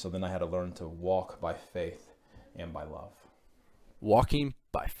 And so then I had to learn to walk by faith and by love. Walking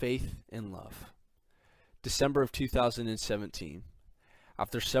by faith and love. December of 2017.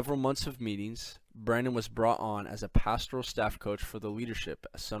 After several months of meetings, Brandon was brought on as a pastoral staff coach for the leadership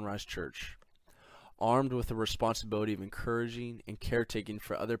at Sunrise Church. Armed with the responsibility of encouraging and caretaking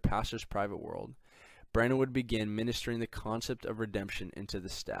for other pastors' private world, Brandon would begin ministering the concept of redemption into the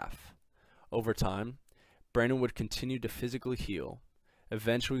staff. Over time, Brandon would continue to physically heal,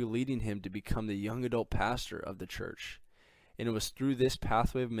 eventually leading him to become the young adult pastor of the church. And it was through this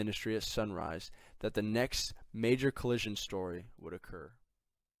pathway of ministry at Sunrise that the next major collision story would occur.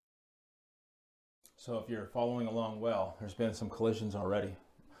 So if you're following along well, there's been some collisions already.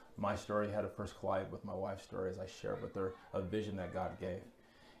 My story had to first collide with my wife's story as I shared with her a vision that God gave.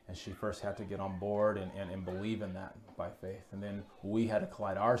 And she first had to get on board and believe in that by faith. And then we had to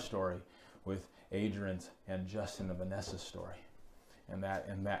collide our story with Adrian's and Justin and Vanessa's story. And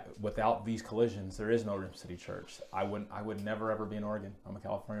that without these collisions, there is no Rim City Church. I would never ever be in Oregon. I'm a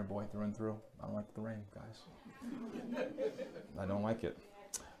California boy through and through. I don't like the rain, guys. I don't like it.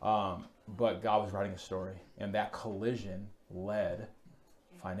 But God was writing a story, and that collision led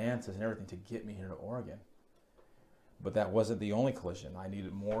finances and everything to get me here to Oregon. But that wasn't the only collision. I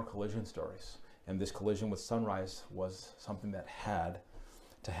needed more collision stories, and this collision with Sunrise was something that had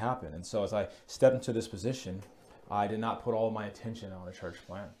to happen. And so as I stepped into this position, I did not put all of my attention on a church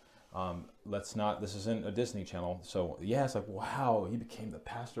plant. This isn't a Disney Channel. So yeah, it's like, wow, he became the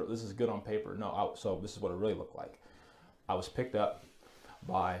pastor. This is good on paper. No, so this is what it really looked like. I was picked up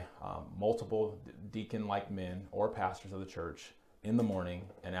by multiple deacon-like men or pastors of the church in the morning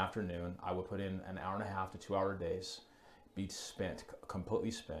and afternoon. I would put in an hour and a half to 2 hour days, be spent, completely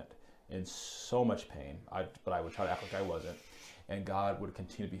spent in so much pain, but I would try to act like I wasn't. And God would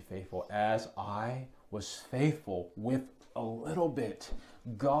continue to be faithful. As I was faithful with a little bit,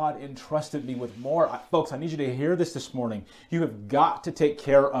 God entrusted me with more. Folks, I need you to hear this morning. You have got to take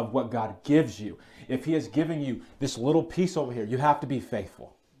care of what God gives you. If he has given you this little piece over here, you have to be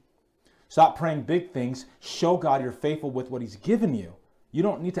faithful. Stop praying big things. Show God you're faithful with what he's given you. You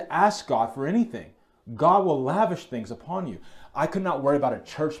don't need to ask God for anything. God will lavish things upon you. I could not worry about a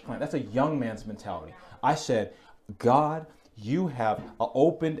church plant. That's a young man's mentality. I said, God, you have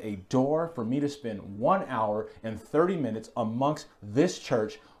opened a door for me to spend 1 hour and 30 minutes amongst this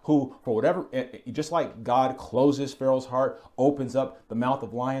church who, for whatever, just like God closes Pharaoh's heart, opens up the mouth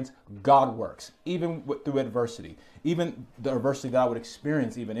of lions, God works, even through adversity. Even the adversity that I would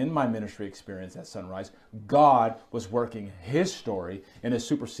experience, even in my ministry experience at Sunrise, God was working his story and has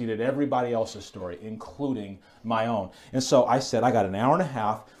superseded everybody else's story, including my own. And so I said, I got an hour and a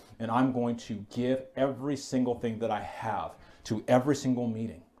half, and I'm going to give every single thing that I have to every single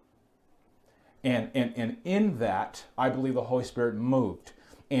meeting. And in that, I believe the Holy Spirit moved.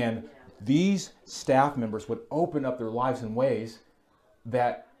 And these staff members would open up their lives in ways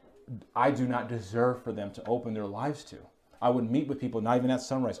that I do not deserve for them to open their lives to. I would meet with people, not even at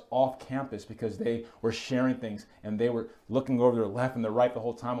Sunrise, off campus, because they were sharing things and they were looking over their left and their right the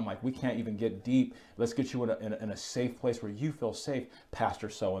whole time. I'm like, we can't even get deep. Let's get you in a safe place where you feel safe, Pastor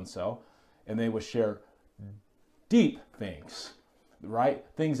so-and-so. And they would share deep things, right?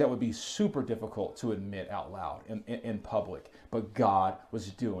 Things that would be super difficult to admit out loud in public. But God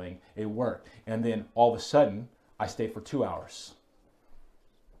was doing a work. And then all of a sudden, I stayed for 2 hours.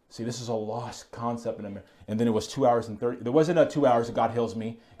 See, this is a lost concept. And then it was 2 hours and 30. There wasn't a 2 hours that God heals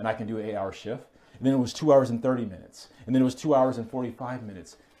me and I can do an 8-hour shift. And then it was 2 hours and 30 minutes. And then it was 2 hours and 45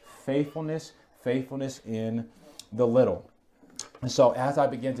 minutes. Faithfulness in the little. And so as I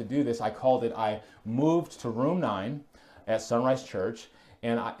began to do this, I moved to room 9 at Sunrise Church,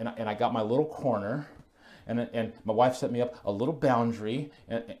 and I got my little corner, and my wife set me up a little boundary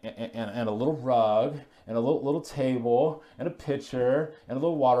and a little rug and a little table and a pitcher and a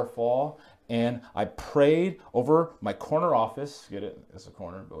little waterfall, and I prayed over my corner office. Get it? It's a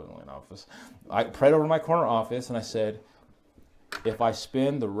corner, but it wasn't really an office. I prayed over my corner office, and I said, if I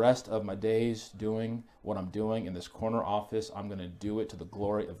spend the rest of my days doing what I'm doing in this corner office, I'm going to do it to the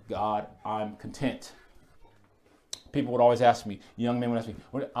glory of God. I'm content. People would always ask me, young men would ask me,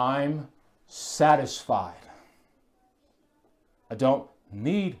 I'm satisfied. I don't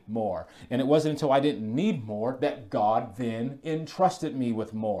need more. And it wasn't until I didn't need more that God then entrusted me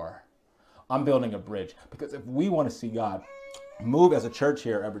with more. I'm building a bridge, because if we want to see God move as a church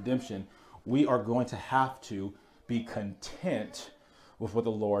here at Redemption, we are going to have to be content with what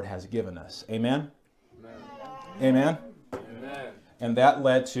the Lord has given us. Amen? Amen? Amen. And that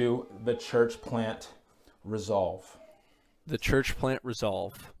led to the church plant resolve. The church plant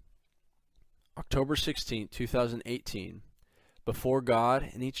resolve. October 16, 2018. Before God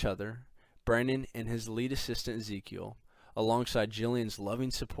and each other, Brandon and his lead assistant Ezekiel, alongside Jillian's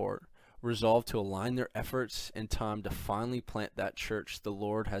loving support, resolved to align their efforts and time to finally plant that church the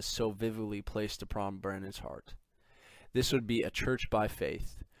Lord has so vividly placed upon Brandon's heart. This would be a church by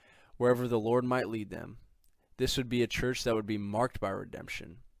faith, wherever the Lord might lead them. This would be a church that would be marked by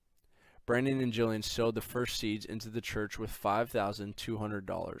redemption. Brandon and Jillian sowed the first seeds into the church with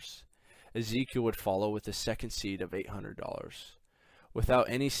 $5,200. Ezekiel would follow with the second seed of $800. Without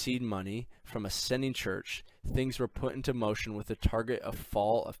any seed money from a sending church, things were put into motion with a target of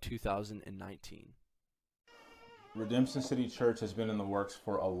fall of 2019. Redemption City Church has been in the works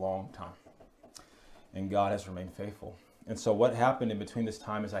for a long time, and God has remained faithful. And so what happened in between this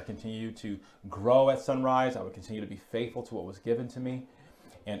time is I continued to grow at Sunrise. I would continue to be faithful to what was given to me.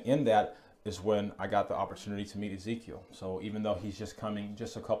 And in that is when I got the opportunity to meet Ezekiel. So even though he's just coming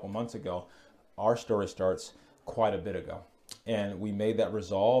just a couple months ago, our story starts quite a bit ago. And we made that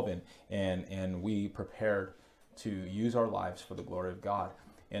resolve, and we prepared to use our lives for the glory of God.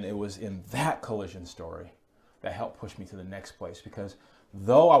 And it was in that collision story that helped push me to the next place, because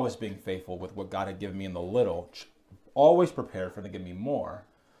though I was being faithful with what God had given me in the little, always prepared for him to give me more,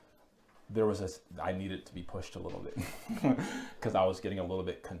 I needed to be pushed a little bit because I was getting a little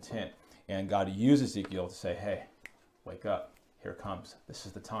bit content. And God used Ezekiel to say, hey, wake up, here it comes. This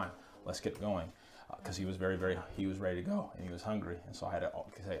is the time. Let's get going. Because he was he was ready to go, and he was hungry. And so I had to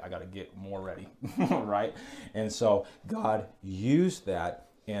say, I got to get more ready, right? And so God used that,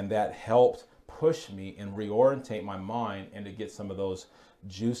 and that helped push me and reorientate my mind and to get some of those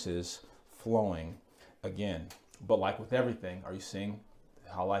juices flowing again. But like with everything, are you seeing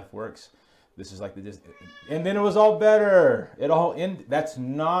how life works? This is like and then it was all better. It all end. That's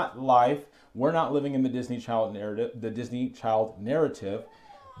not life. We're not living in the Disney child narrative. The Disney child narrative.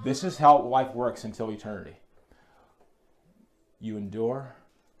 This is how life works until eternity. You endure.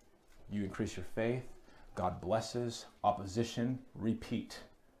 You increase your faith. God blesses. Opposition. Repeat.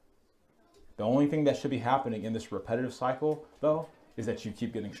 The only thing that should be happening in this repetitive cycle, though, is that you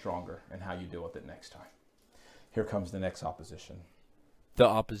keep getting stronger in how you deal with it next time. Here comes the next opposition. The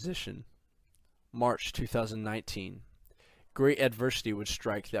opposition. March 2019. Great adversity would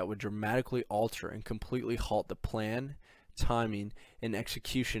strike that would dramatically alter and completely halt the plan, timing, and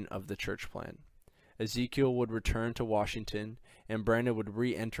execution of the church plan. Ezekiel would return to Washington, and Brandon would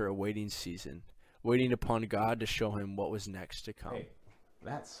re-enter a waiting season, waiting upon God to show him what was next to come. Hey,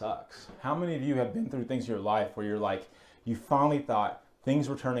 that sucks. How many of you have been through things in your life where you're like, you finally thought things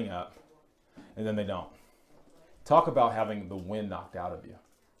were turning up, and then they don't? Talk about having the wind knocked out of you.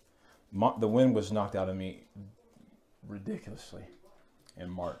 The wind was knocked out of me ridiculously in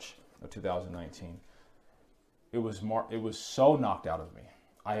March of 2019. It was so knocked out of me.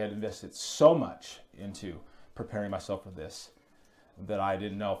 I had invested so much into preparing myself for this that I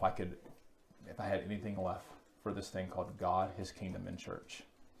didn't know if I had anything left for this thing called God, His kingdom, and church.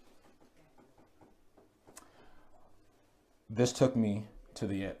 This took me to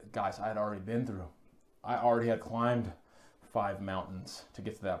the end. Guys, I had already been through. I already had climbed 5 mountains to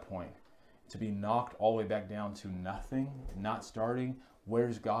get to that point. To be knocked all the way back down to nothing, not starting,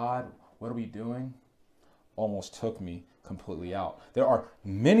 where's God? What are we doing? Almost took me completely out. There are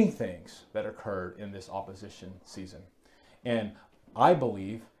many things that occurred in this opposition season. And I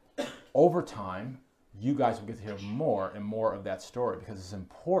believe over time, you guys will get to hear more and more of that story because it's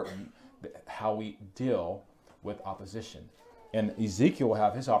important how we deal with opposition. And Ezekiel will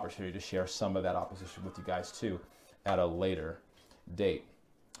have his opportunity to share some of that opposition with you guys too at a later date.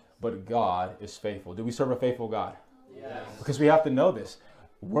 But God is faithful. Do we serve a faithful God? Yes. Because we have to know this.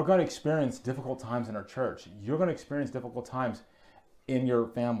 We're going to experience difficult times in our church. You're going to experience difficult times in your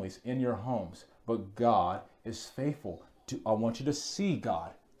families, in your homes. But God is faithful. I want you to see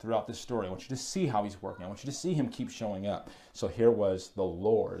God throughout this story. I want you to see how He's working. I want you to see Him keep showing up. So here was the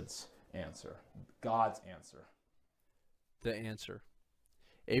Lord's answer. God's answer. The answer.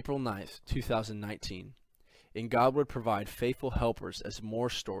 April 9th, 2019. And God would provide faithful helpers as more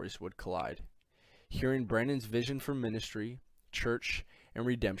stories would collide. Hearing Brandon's vision for ministry, church, and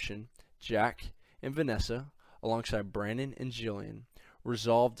redemption, Jack and Vanessa, alongside Brandon and Jillian,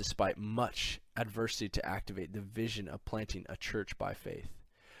 resolved despite much adversity to activate the vision of planting a church by faith,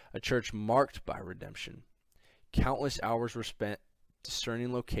 a church marked by redemption. Countless hours were spent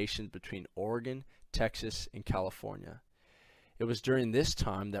discerning locations between Oregon, Texas, and California. It was during this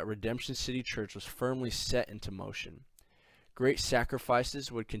time that Redemption City Church was firmly set into motion. Great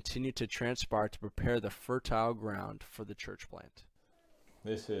sacrifices would continue to transpire to prepare the fertile ground for the church plant.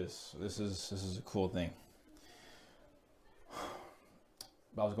 This is a cool thing.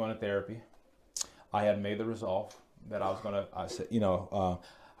 I was going to therapy. I had made the resolve that I was going to.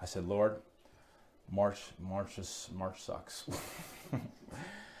 I said, Lord, March sucks,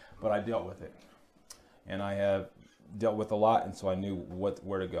 but I dealt with it, and I have dealt with a lot, and so I knew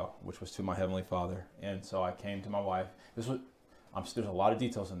where to go, which was to my Heavenly Father. And so I came to my wife. There's a lot of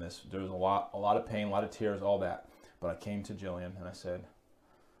details in this. There was a lot of pain, a lot of tears, all that. But I came to Jillian and I said,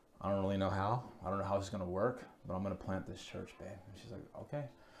 I don't really know how. I don't know how this is going to work, but I'm going to plant this church, babe. And she's like, okay,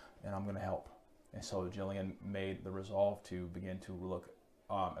 and I'm going to help. And so Jillian made the resolve to begin to look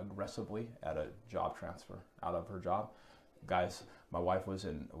aggressively at a job transfer out of her job. Guys, my wife was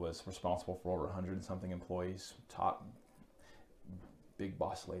responsible for over 100 and something employees, top big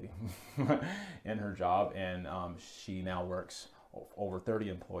boss lady in her job, and she now works over 30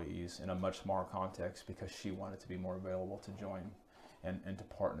 employees in a much smaller context because she wanted to be more available to join and to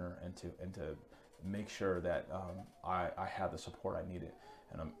partner and to make sure that I had the support I needed.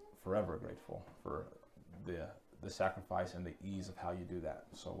 And I'm forever grateful for the sacrifice and the ease of how you do that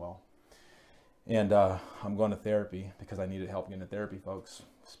so well. And I'm going to therapy because I needed help getting to therapy, folks,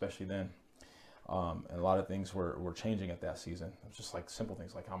 especially then. And a lot of things were changing at that season. It was just like simple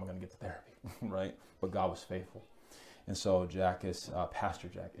things like, how am I going to get to therapy, right? But God was faithful. And so Pastor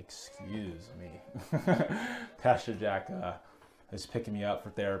Jack, excuse me. Pastor Jack is picking me up for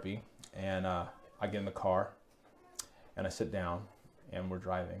therapy. And I get in the car and I sit down and we're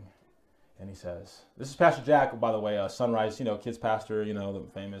driving. And he says, this is Pastor Jack, by the way, Sunrise, kids pastor, the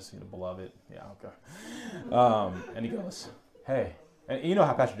famous, beloved. Yeah, okay. And he goes, hey, and you know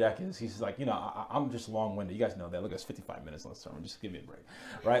how Pastor Jack is. He's like, I'm just long-winded. You guys know that. Look, it's 55 minutes on the sermon. Just give me a break,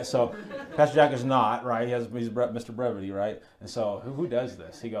 right? So Pastor Jack is not, right? He's Mr. Brevity, right? And so who does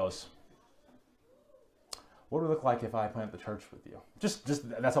this? He goes, what would it look like if I planted the church with you? Just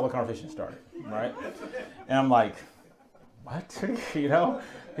that's how the conversation started, right? And I'm like, what? You know?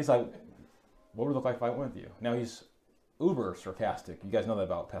 He's like, what would it look like if I went with you? Now he's uber sarcastic. You guys know that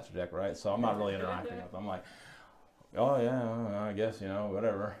about Pastor Jack, right? So I'm not really interacting with him. I'm like, oh yeah, I guess, you know,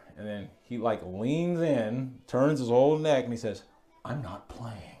 whatever. And then he like leans in, turns his whole neck, and he says, I'm not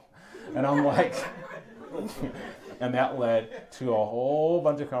playing. And I'm like, and that led to a whole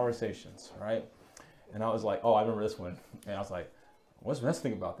bunch of conversations, right? And I was like, oh, I remember this one. And I was like, what's the next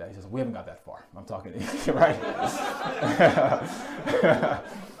thing about that? He says, we haven't got that far. I'm talking to you, right?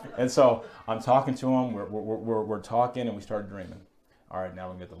 And so I'm talking to him. We're talking, and we started dreaming. All right, now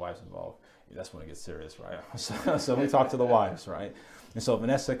we're going to get the wives involved. That's when it gets serious, right? So we talk to the wives, right? And so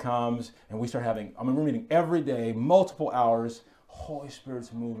Vanessa comes, and we start having, we're meeting every day, multiple hours. Holy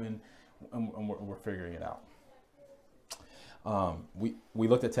Spirit's moving, and we're figuring it out. We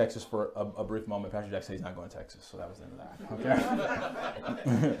looked at Texas for a brief moment. Pastor Jack said he's not going to Texas, so that was the end of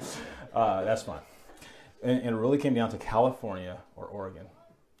that. Okay, that's fine. And it really came down to California or Oregon.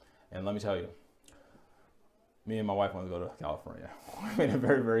 And let me tell you, me and my wife wanted to go to California. We made it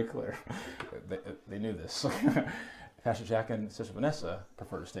very, very clear. They knew this. Pastor Jack and Sister Vanessa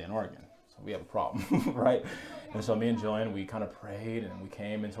prefer to stay in Oregon. So we have a problem, right? And so me and Jillian, we kind of prayed, and we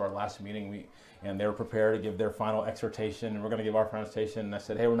came into our last meeting. And they were prepared to give their final exhortation, and we're going to give our final exhortation. And I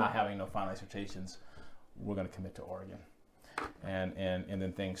said, hey, we're not having no final exhortations. We're going to commit to Oregon. And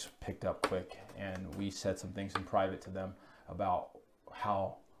then things picked up quick, and we said some things in private to them about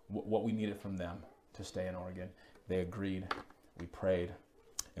what we needed from them to stay in Oregon. They agreed, we prayed,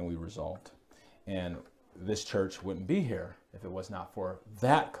 and we resolved. And this church wouldn't be here if it was not for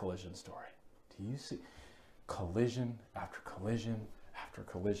that collision story. Do you see? Collision after collision after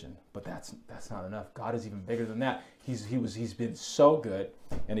collision. But that's not enough. God is even bigger than that. He's been so good,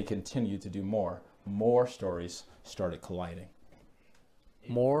 and he continued to do more. More stories started colliding.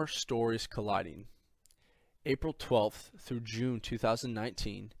 More stories colliding. April 12th through June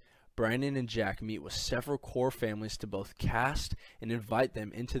 2019, Brandon and Jack meet with several core families to both cast and invite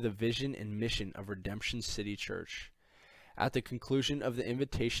them into the vision and mission of Redemption City Church. At the conclusion of the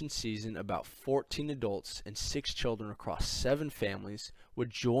invitation season, about 14 adults and 6 children across 7 families would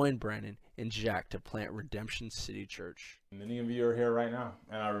join Brandon and Jack to plant Redemption City Church. Many of you are here right now,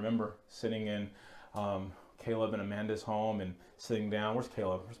 and I remember sitting in Caleb and Amanda's home and sitting down. Where's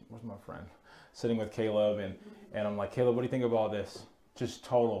Caleb? Where's my friend? Sitting with Caleb, and I'm like, Caleb, what do you think of all this? Just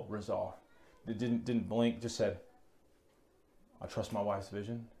total resolve. It didn't blink, just said, I trust my wife's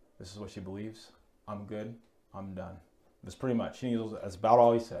vision. This is what she believes. I'm good. I'm done. That's pretty much. That's about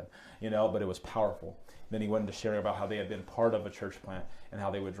all he said, but it was powerful. Then he went into sharing about how they had been part of a church plant and how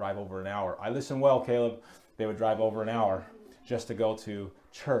they would drive over an hour. I listened well, Caleb. They would drive over an hour just to go to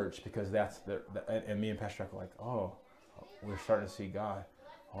church because and me and Pastor Jack were like, oh, we're starting to see God.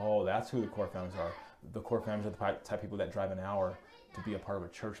 Oh, that's who the core families are. The core families are the type of people that drive an hour to be a part of a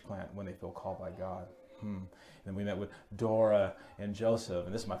church plant when they feel called by God. And we met with Dora and Joseph,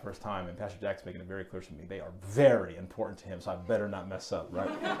 and this is my first time, and Pastor Jack's making it very clear to me they are very important to him, so I better not mess up, right?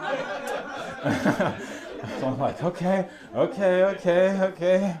 So I'm like, okay.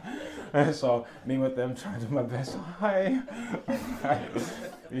 And so me with them, trying to do my best. Hi.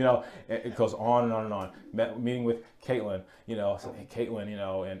 It goes on and on and on. Meeting with Caitlin, so, hey, Caitlin,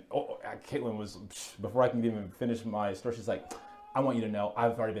 and Caitlin was, before I can even finish my story, she's like, I want you to know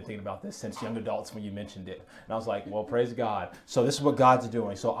I've already been thinking about this since young adults when you mentioned it. And I was like, well, praise God. So this is what God's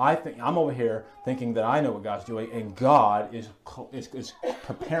doing. So I'm over here thinking that I know what God's doing, and God is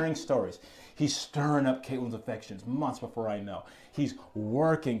preparing stories. He's stirring up Caitlin's affections months before I know. He's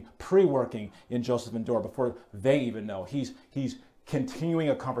pre-working in Joseph and Dora before they even know. He's continuing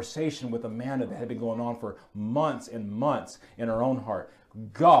a conversation with Amanda that had been going on for months and months in her own heart.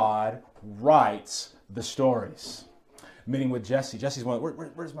 God writes the stories. Meeting with Jesse. Jesse's one.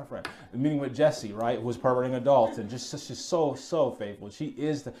 Where's my friend? Meeting with Jesse, right? Who was part of an adult and just so faithful. She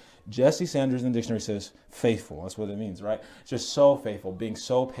is Jesse Sanders in the dictionary says faithful. That's what it means, right? Just so faithful, being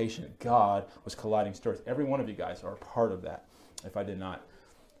so patient. God was colliding stories. Every one of you guys are a part of that. If I did not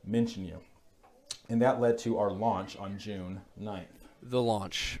mention you, and that led to our launch on June 9th. The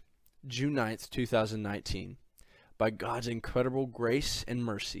launch, June 9th, 2019. By God's incredible grace and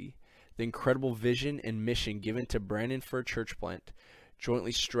mercy, the incredible vision and mission given to Brandon for a church plant,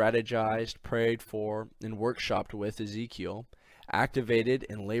 jointly strategized, prayed for, and workshopped with Ezekiel, activated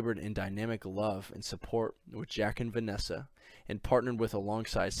and labored in dynamic love and support with Jack and Vanessa, and partnered with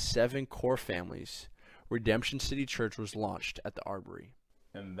alongside 7 core families, Redemption City Church was launched at the Arbory.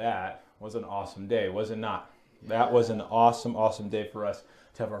 And that was an awesome day, was it not? That was an awesome day for us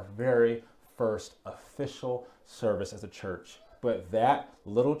to have our very first official service as a church. But that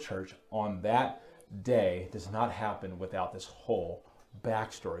little church on that day does not happen without this whole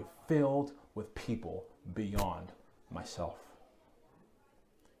backstory filled with people beyond myself.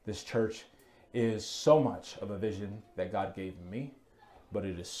 This church is so much of a vision that God gave me, but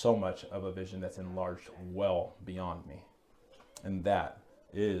it is so much of a vision that's enlarged well beyond me. And that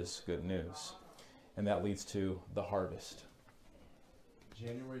is good news. And that leads to the harvest.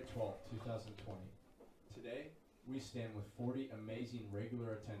 January 12th, 2020. Today, we stand with 40 amazing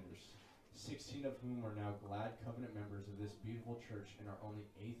regular attenders, 16 of whom are now glad covenant members of this beautiful church in our only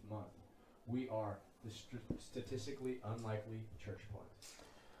 8th month. We are the statistically unlikely church plant.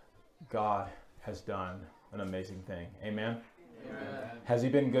 God has done an amazing thing. Amen? Amen. Has he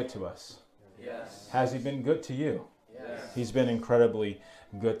been good to us? Yes. Has he been good to you? Yes. He's been incredibly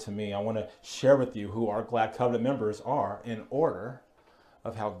good to me. I want to share with you who our Glad Covenant members are in order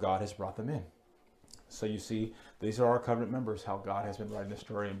of how God has brought them in. So you see, these are our covenant members, how God has been writing the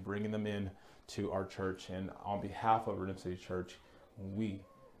story and bringing them in to our church. And on behalf of Redemption City Church, we,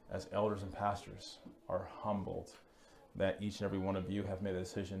 as elders and pastors, are humbled that each and every one of you have made a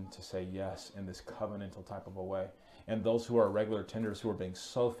decision to say yes in this covenantal type of a way. And those who are regular attenders who are being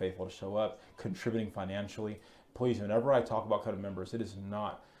so faithful to show up, contributing financially, please, whenever I talk about covenant members, it is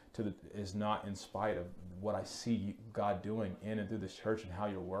not in spite of what I see God doing in and through this church and how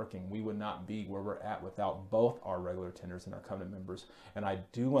you're working. We would not be where we're at without both our regular attenders and our covenant members. And I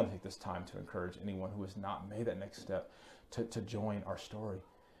do want to take this time to encourage anyone who has not made that next step to join our story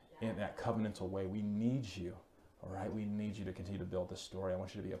in that covenantal way. We need you, all right? We need you to continue to build this story. I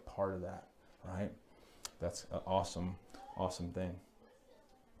want you to be a part of that, all right? That's an awesome, awesome thing.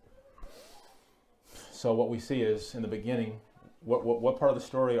 So what we see is in the beginning, what part of the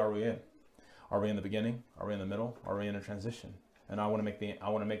story are we in? Are we in the beginning? Are we in the middle? Are we in a transition? And I want to make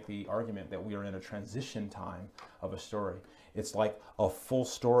the argument that we are in a transition time of a story. It's like a full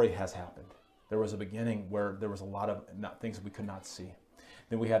story has happened. There was a beginning where there was a lot of things we could not see.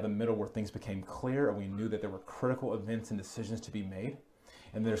 Then we had the middle where things became clear and we knew that there were critical events and decisions to be made.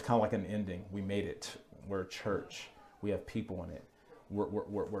 And there's kind of like an ending. We made it. We're a church. We have people in it.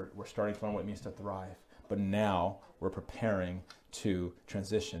 We're starting to learn what it means to thrive. But now we're preparing to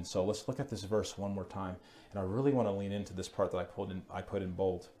transition. So let's look at this verse one more time. And I really want to lean into this part that I put in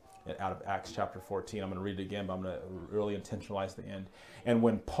bold out of Acts chapter 14. I'm going to read it again, but I'm going to really intentionalize the end. And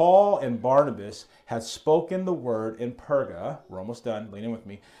when Paul and Barnabas had spoken the word in Perga, we're almost done, lean in with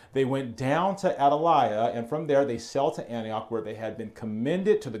me, they went down to Attalia, and from there they sailed to Antioch, where they had been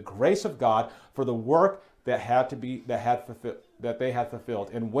commended to the grace of God for the work that they had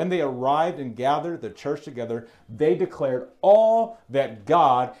fulfilled. And when they arrived and gathered the church together, they declared all that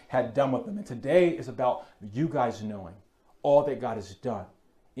God had done with them. And today is about you guys knowing all that God has done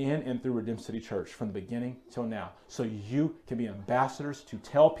in and through Redemption City Church from the beginning till now. So you can be ambassadors to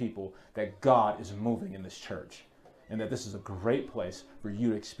tell people that God is moving in this church and that this is a great place for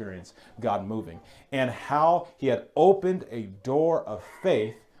you to experience God moving, and how he had opened a door of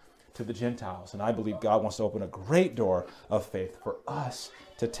faith to the Gentiles. And I believe God wants to open a great door of faith for us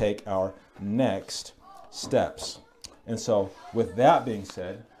to take our next steps. And so with that being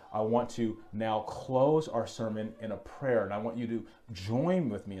said, I want to now close our sermon in a prayer. And I want you to join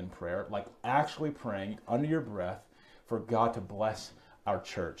with me in prayer, like actually praying under your breath for God to bless our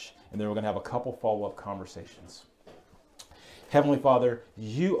church. And then we're going to have a couple follow-up conversations. Heavenly Father,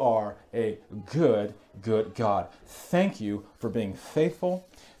 you are a good, good God. Thank you for being faithful.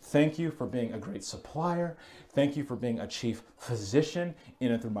 Thank you for being a great supplier. Thank you for being a chief physician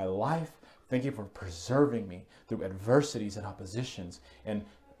in and through my life. Thank you for preserving me through adversities and oppositions and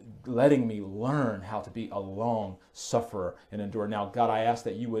letting me learn how to be a long sufferer and endure. Now, God, I ask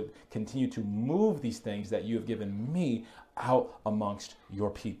that you would continue to move these things that you have given me out amongst your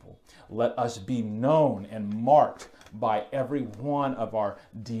people. Let us be known and marked by every one of our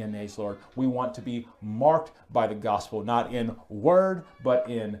DNAs, Lord. We want to be marked by the gospel, not in word, but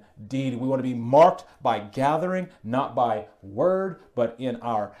in deed. We want to be marked by gathering, not by word, but in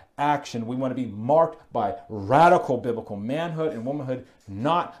our action. We want to be marked by radical biblical manhood and womanhood,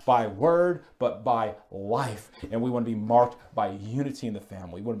 not by word, but by life. And we want to be marked by unity in the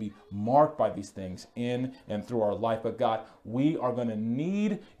family. We want to be marked by these things in and through our life. But God, we are going to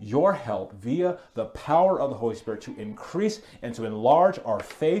need your help via the power of the Holy Spirit to increase and to enlarge our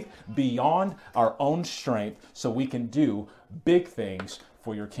faith beyond our own strength so we can do big things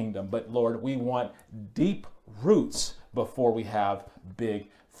for your kingdom. But Lord, we want deep roots before we have big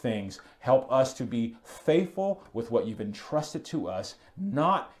things. Help us to be faithful with what you've entrusted to us,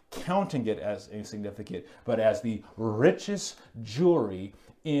 not counting it as insignificant, but as the richest jewelry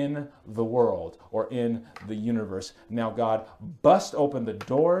in the world or in the universe. Now, God, bust open the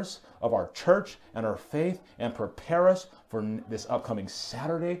doors of our church and our faith and prepare us for this upcoming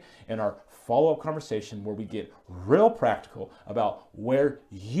Saturday and our follow-up conversation where we get real practical about where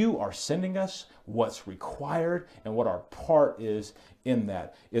you are sending us, what's required, and what our part is in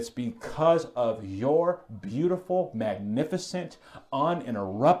that. It's because of your beautiful, magnificent,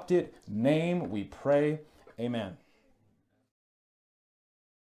 uninterrupted name we pray. Amen.